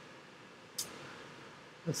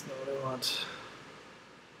 That's not what I want.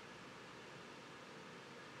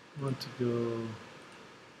 I want to go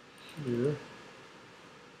here.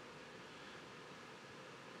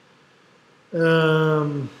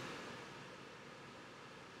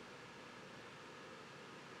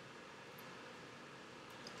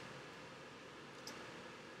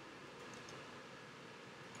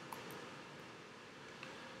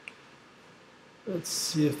 Let's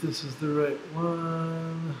see if this is the right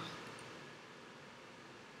one.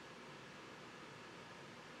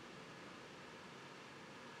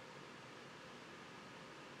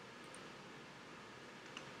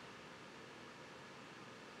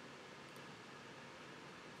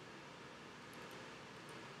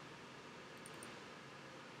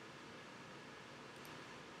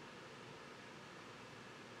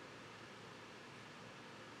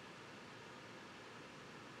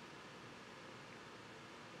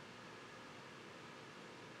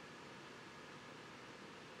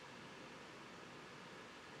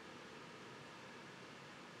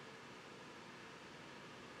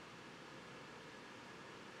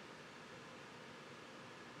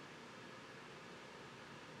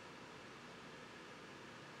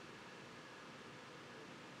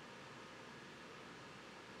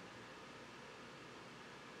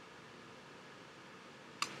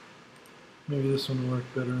 Maybe this one will work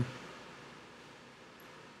better.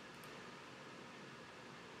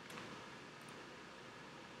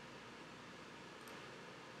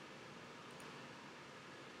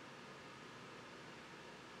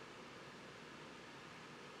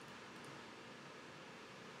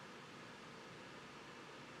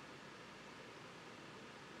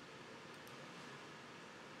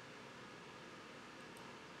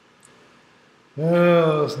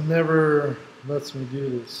 Oh, it never lets me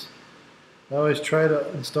do this. I always try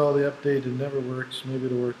to install the update, it never works. Maybe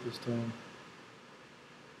it'll work this time.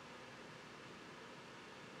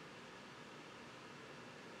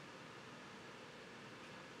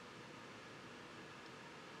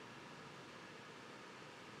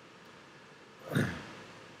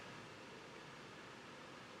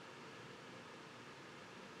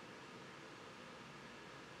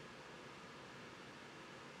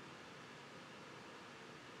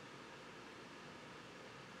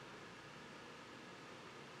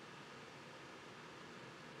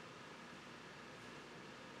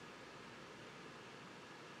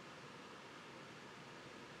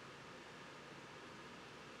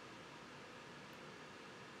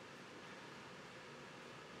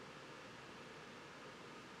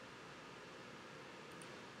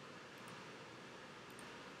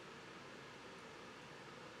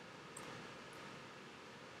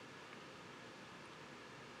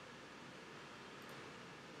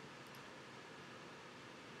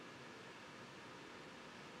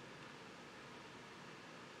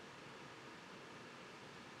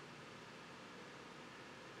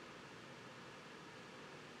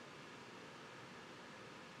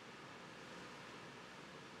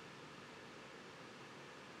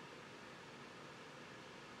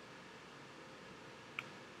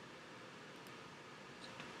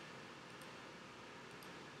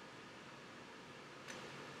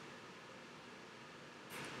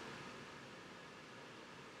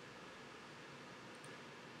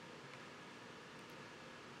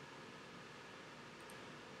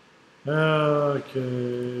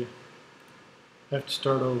 Okay. I have to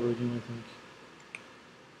start over again, I think.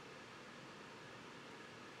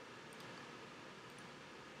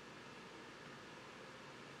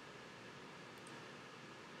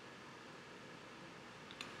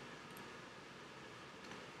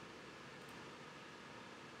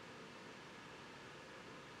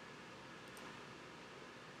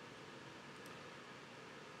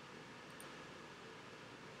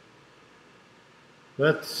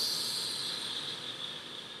 That's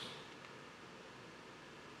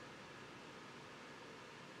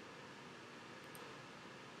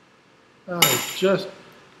just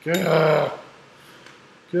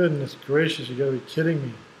goodness gracious, you gotta be kidding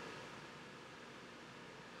me.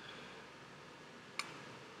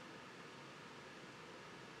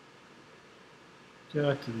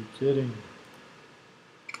 Got to be kidding.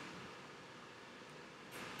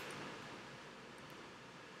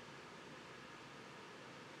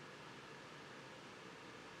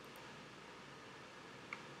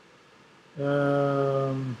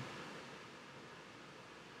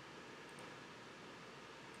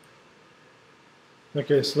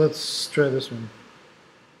 Okay, so let's try this one.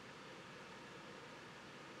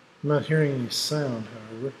 I'm not hearing any sound,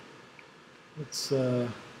 however. Let's try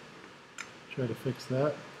to fix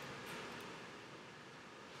that.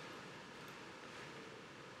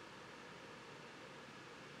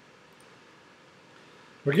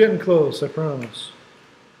 We're getting close, I promise.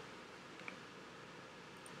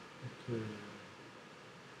 Okay.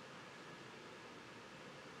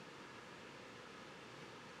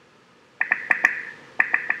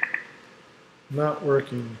 Not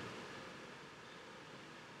working.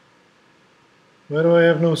 Why do I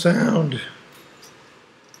have no sound?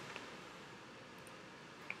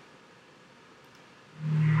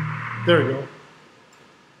 There we go.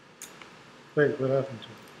 Wait, what happened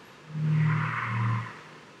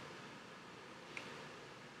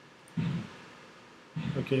to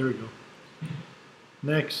it? Okay, here we go.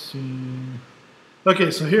 Next scene.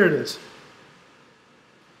 Okay, so here it is.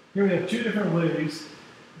 Here we have two different waves.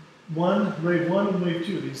 Wave 1 and wave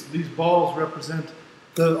 2. These balls represent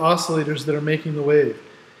the oscillators that are making the wave.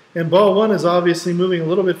 And ball 1 is obviously moving a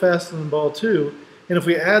little bit faster than ball 2. And if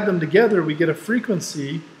we add them together, we get a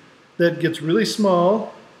frequency that gets really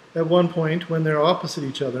small at one point when they're opposite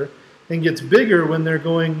each other, and gets bigger when they're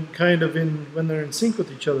going when they're in sync with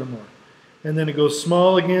each other more. And then it goes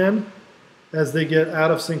small again as they get out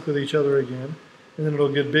of sync with each other again. And then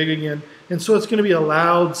it'll get big again. And so it's going to be a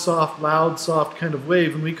loud, soft kind of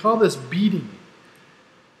wave. And we call this beating.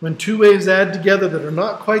 When two waves add together that are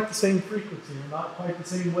not quite the same frequency, or not quite the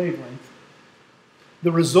same wavelength,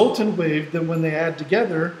 the resultant wave, that when they add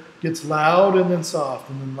together, gets loud and then soft,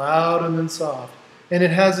 and then loud and then soft. And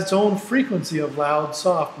it has its own frequency of loud,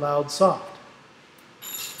 soft, loud, soft.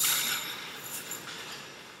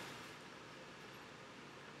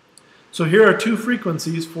 So here are two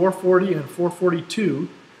frequencies, 440 and 442,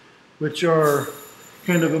 which are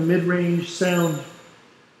kind of a mid-range sound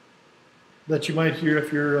that you might hear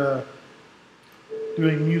if you're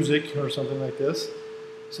doing music or something like this.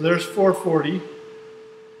 So there's 440.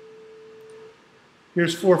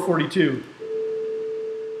 Here's 442.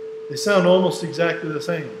 They sound almost exactly the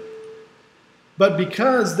same. But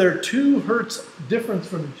because they're 2 hertz difference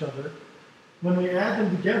from each other, when we add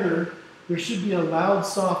them together, there should be a loud,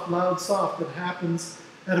 soft that happens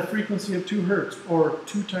at a frequency of 2 hertz, or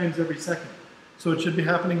 2 times every second. So it should be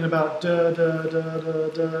happening in about da da da da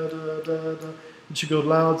da da da da. It should go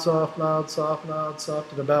loud, soft,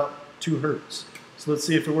 at about 2 hertz. So let's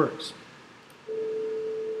see if it works.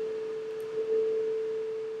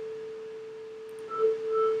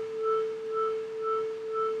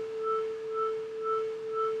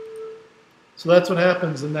 So that's what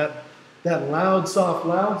happens in that loud, soft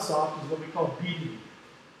is what we call beating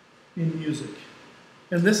in music.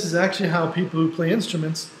 And this is actually how people who play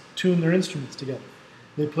instruments tune their instruments together.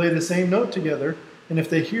 They play the same note together, and if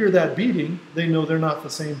they hear that beating, they know they're not at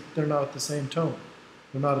the same tone.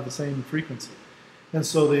 They're not at the same frequency. And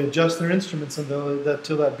so they adjust their instruments until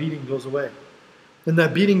that beating goes away. And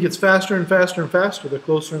that beating gets faster and faster and faster the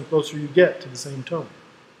closer and closer you get to the same tone.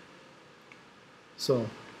 So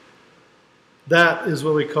that is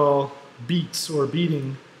what we call beats or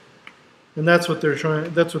beating, and that's what they're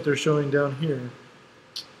showing down here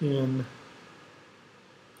in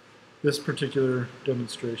this particular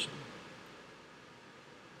demonstration.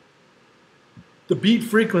 The beat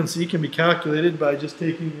frequency can be calculated by just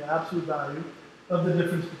taking the absolute value of the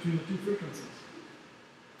difference between the 2 frequencies.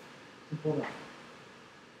 Simple enough.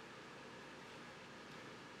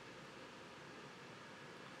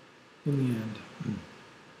 In the end.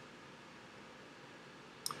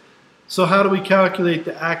 So how do we calculate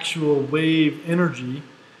the actual wave energy?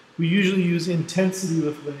 We usually use intensity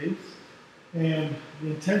with waves, and the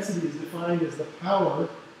intensity is defined as the power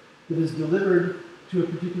that is delivered to a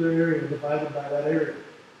particular area divided by that area.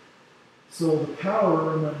 So the power,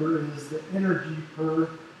 remember, is the energy per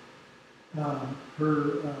time.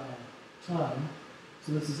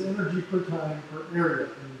 So this is energy per time per area.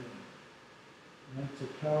 Right? So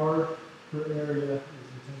power per area is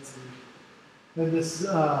intensity And this,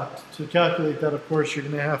 to calculate that, of course, you're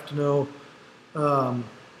going to have to know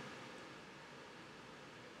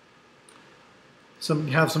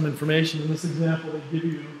have some information. In this example, they give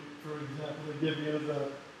you, for example, they give you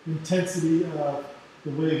the intensity of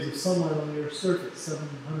the waves of sunlight on the Earth's surface,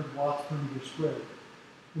 700 watts per meter squared.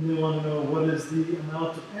 And they want to know what is the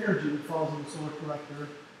amount of energy that falls in the solar collector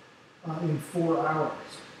in 4 hours.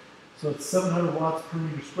 So it's 700 watts per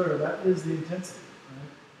meter squared. That is the intensity,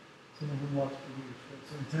 right? 700 watts per meter squared.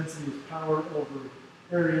 So intensity is power over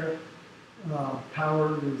area.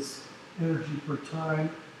 Power is energy per time.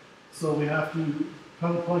 So we have to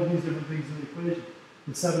plug these different things in the equation.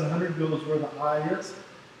 The 700 goes where the I is.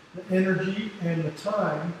 The energy and the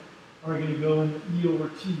time are going to go in E over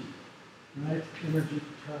T, right? Energy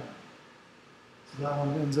per time. So that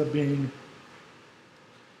one ends up being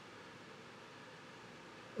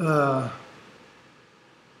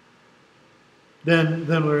then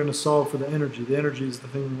we're going to solve for the energy. The energy is the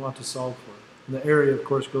thing we want to solve for. And the area, of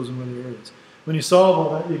course, goes in where the area is. When you solve all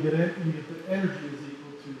that, you get the energy is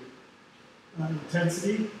equal to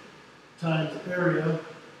intensity times area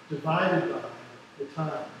divided by the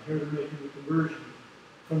time. Here they're making the conversion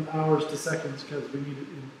from hours to seconds because we need it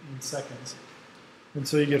in seconds. And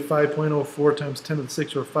so you get 5.04 times 10 to the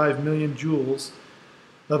 6, or 5 million joules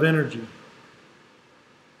of energy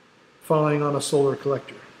falling on a solar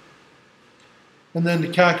collector. And then to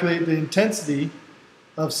calculate the intensity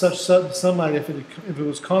of such sunlight if it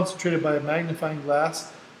was concentrated by a magnifying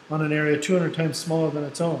glass on an area 200 times smaller than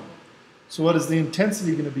its own. So what is the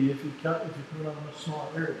intensity going to be if you put it on a much smaller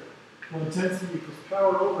area? Well, intensity equals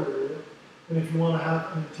power over area, and if you want to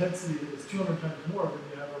have an intensity that is 200 times more, then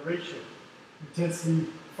you have a ratio. Intensity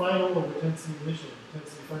final over intensity initial.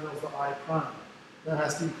 Intensity final is the I prime. That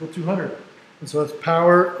has to equal 200. And so it's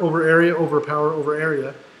power over area,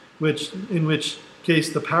 in which case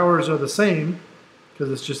the powers are the same,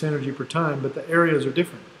 because it's just energy per time, but the areas are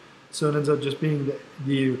different. So it ends up just being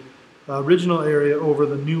the original area over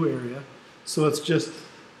the new area. So it's just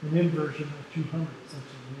an inversion of 200, essentially.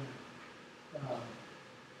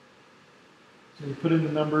 So you put in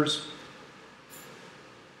the numbers.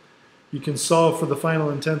 You can solve for the final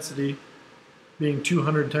intensity being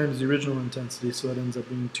 200 times the original intensity, so it ends up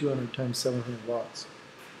being 200 times 700 watts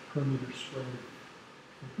per meter squared.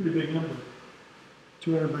 A pretty big number.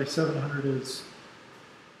 200 by 700 is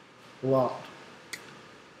a lot.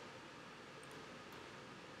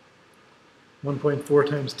 1.4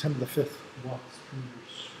 times 10 to the 5th watts per meter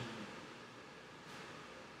squared.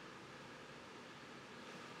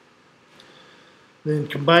 Then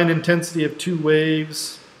combined intensity of two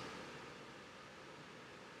waves.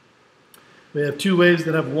 We have two waves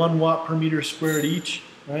that have 1 watt per meter squared each,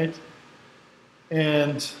 right?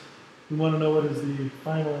 And we want to know what is the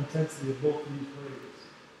final intensity of both of these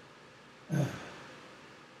waves.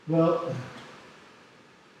 Well,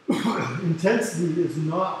 intensity is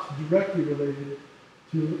not directly related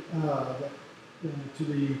to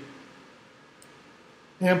the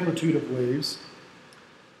amplitude of waves.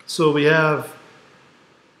 So we have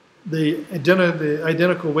the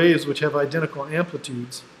identical waves which have identical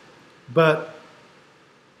amplitudes, but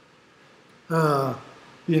the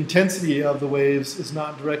intensity of the waves is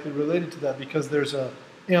not directly related to that because there's an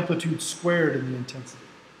amplitude squared in the intensity.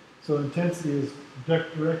 So intensity is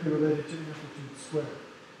directly related to amplitude squared.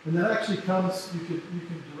 And that actually comes, you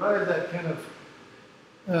can derive that kind of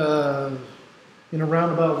in a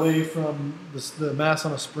roundabout way from the mass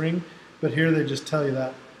on a spring, but here they just tell you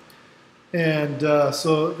that. And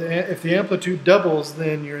so if the amplitude doubles,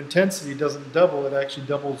 then your intensity doesn't double, it actually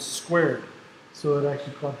doubles squared. So it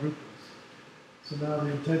actually quadruples. So now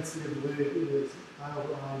the intensity of the wave is I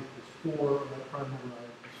over I equals 4, or prime over I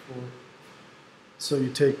equals 4. So you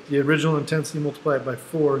take the original intensity, multiply it by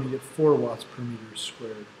 4, and you get 4 watts per meter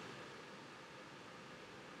squared.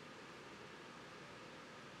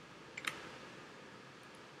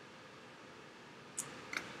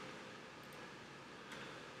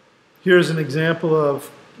 Here's an example of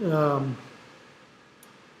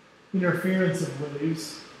interference of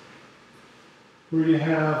waves, where you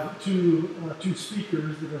have two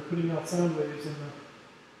speakers that are putting out sound waves,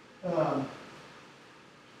 and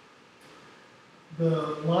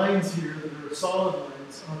the lines here that are solid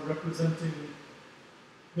lines are representing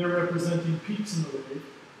peaks in the wave,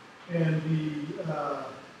 and the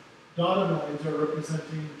dotted lines are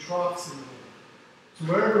representing troughs in the wave. So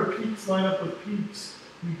wherever peaks line up with peaks,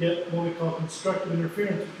 you get what we call constructive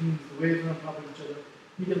interference, which means the waves are on top of each other.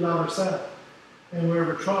 You get louder sound. And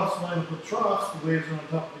wherever troughs line up with troughs, the waves are on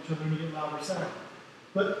top of each other and you get louder sound.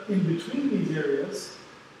 But in between these areas,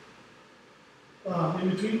 in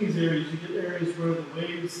between these areas, you get areas where the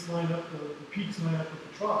waves line up, the peaks line up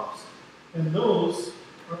with the troughs. And those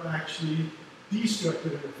are actually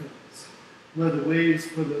destructive interference, where the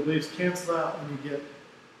waves cancel out and you get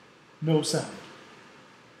no sound.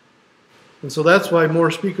 And so that's why more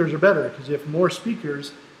speakers are better, because you have more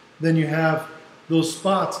speakers, then you have those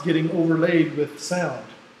spots getting overlaid with sound,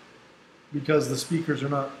 because the speakers are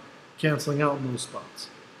not canceling out in those spots.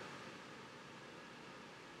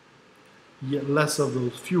 You get less of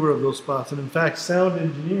those, fewer of those spots. And in fact, sound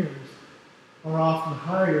engineers are often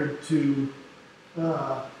hired to,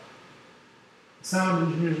 sound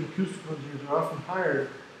engineers and acoustical engineers are often hired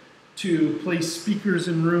to place speakers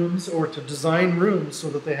in rooms or to design rooms so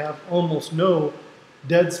that they have almost no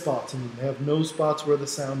dead spots in them. They have no spots where the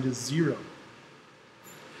sound is zero.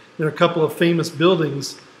 There are a couple of famous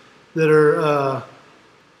buildings that are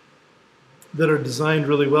designed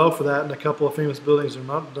really well for that, and a couple of famous buildings are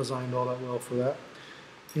not designed all that well for that.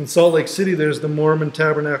 In Salt Lake City, there's the Mormon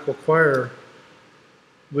Tabernacle Choir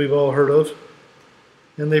we've all heard of,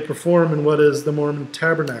 and they perform in what is the Mormon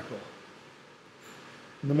Tabernacle.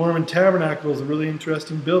 And the Mormon Tabernacle is a really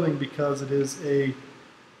interesting building because it's a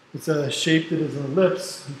shape that is an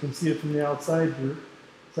ellipse. You can see it from the outside here.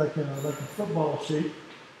 It's like a football shape.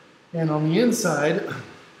 And on the inside,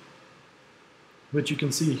 which you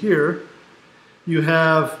can see here, you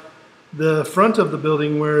have the front of the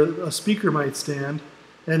building where a speaker might stand,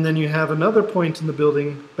 and then you have another point in the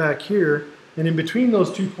building back here, and in between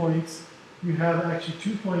those 2 points, you have actually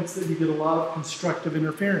 2 points that you get a lot of constructive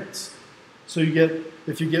interference. So you get,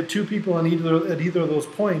 if you get two people at either of those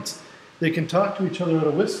points, they can talk to each other at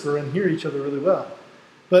a whisper and hear each other really well.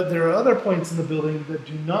 But there are other points in the building that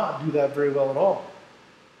do not do that very well at all.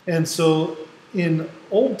 And so in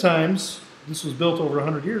old times, this was built over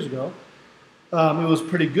 100 years ago, it was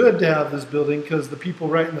pretty good to have this building because the people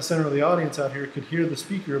right in the center of the audience out here could hear the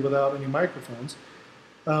speaker without any microphones.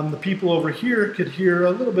 The people over here could hear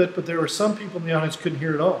a little bit, but there were some people in the audience who couldn't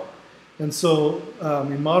hear at all. And so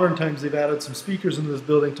in modern times, they've added some speakers into this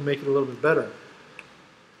building to make it a little bit better.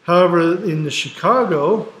 However, in the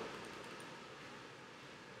Chicago,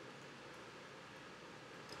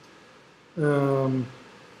 the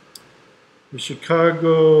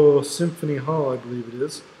Chicago Symphony Hall, I believe it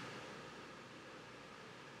is.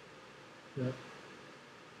 Yeah.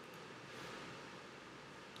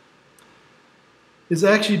 Is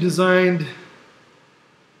actually designed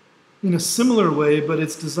in a similar way, but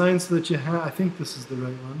it's designed so that you have, I think this is the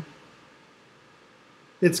right one.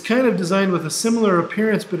 It's kind of designed with a similar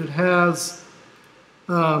appearance, but it has,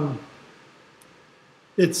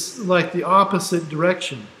 it's like the opposite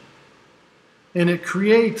direction. And it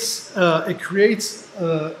creates a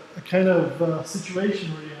kind of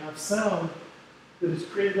situation where you have sound that is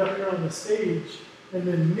created up here on the stage and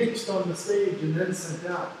then mixed on the stage and then sent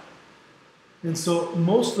out. And so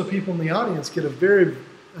most of the people in the audience get a very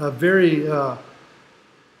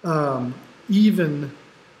even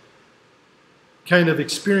kind of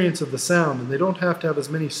experience of the sound, and they don't have to have as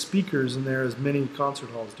many speakers in there as many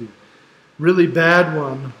concert halls do. Really bad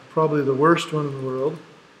one, probably the worst one in the world,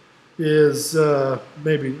 is,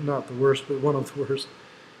 maybe not the worst, but one of the worst,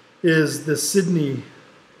 is the Sydney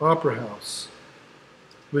Opera House,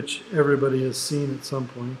 which everybody has seen at some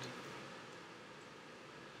point.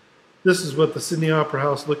 This is what the Sydney Opera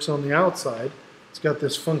House looks on the outside. It's got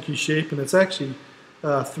this funky shape, and it's actually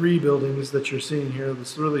 3 buildings that you're seeing here.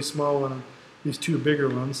 This really small one and these 2 bigger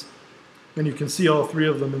ones. And you can see all 3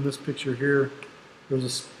 of them in this picture here. There's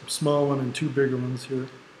a small one and 2 bigger ones here.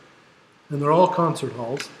 And they're all concert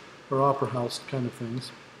halls, or opera house kind of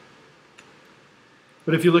things.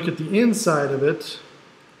 But if you look at the inside of it,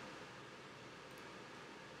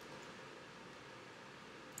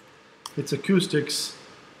 its acoustics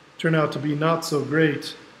turn out to be not so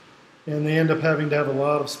great, and they end up having to have a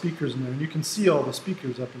lot of speakers in there. And you can see all the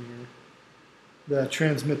speakers up in here that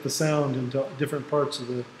transmit the sound into different parts of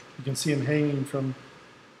the, you can see them hanging from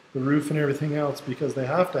the roof and everything else because they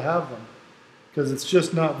have to have them, because it's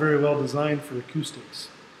just not very well designed for acoustics.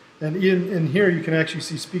 And in here you can actually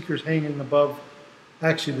see speakers hanging above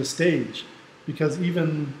actually the stage, because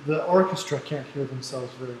even the orchestra can't hear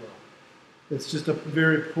themselves very well. It's just a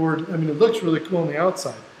very poor, I mean, it looks really cool on the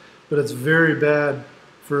outside, but it's very bad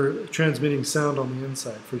for transmitting sound on the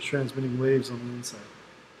inside, for transmitting waves on the inside.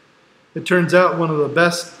 It turns out one of the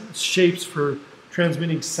best shapes for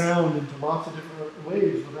transmitting sound into lots of different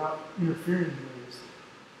waves without interfering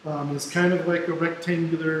waves is kind of like a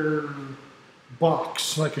rectangular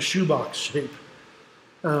box, like a shoebox shape,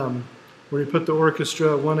 where you put the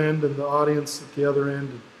orchestra at one end and the audience at the other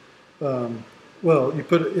end. Well, you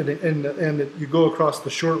put it in, and you go across the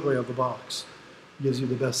short way of the box. gives you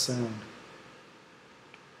the best sound,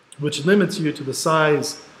 which limits you to the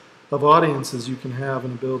size of audiences you can have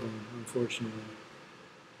in a building, unfortunately.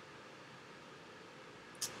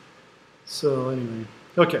 So anyway,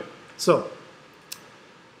 okay, so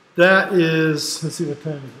that is, let's see, what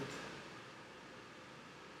time is it?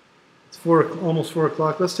 It's almost 4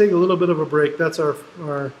 o'clock. Let's take a little bit of a break. That's our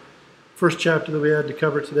first chapter that we had to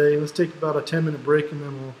cover today. Let's take about a 10-minute break, and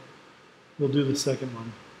then we'll do the second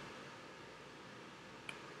one.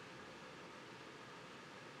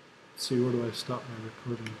 Let's see, where do I stop my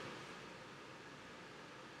recording?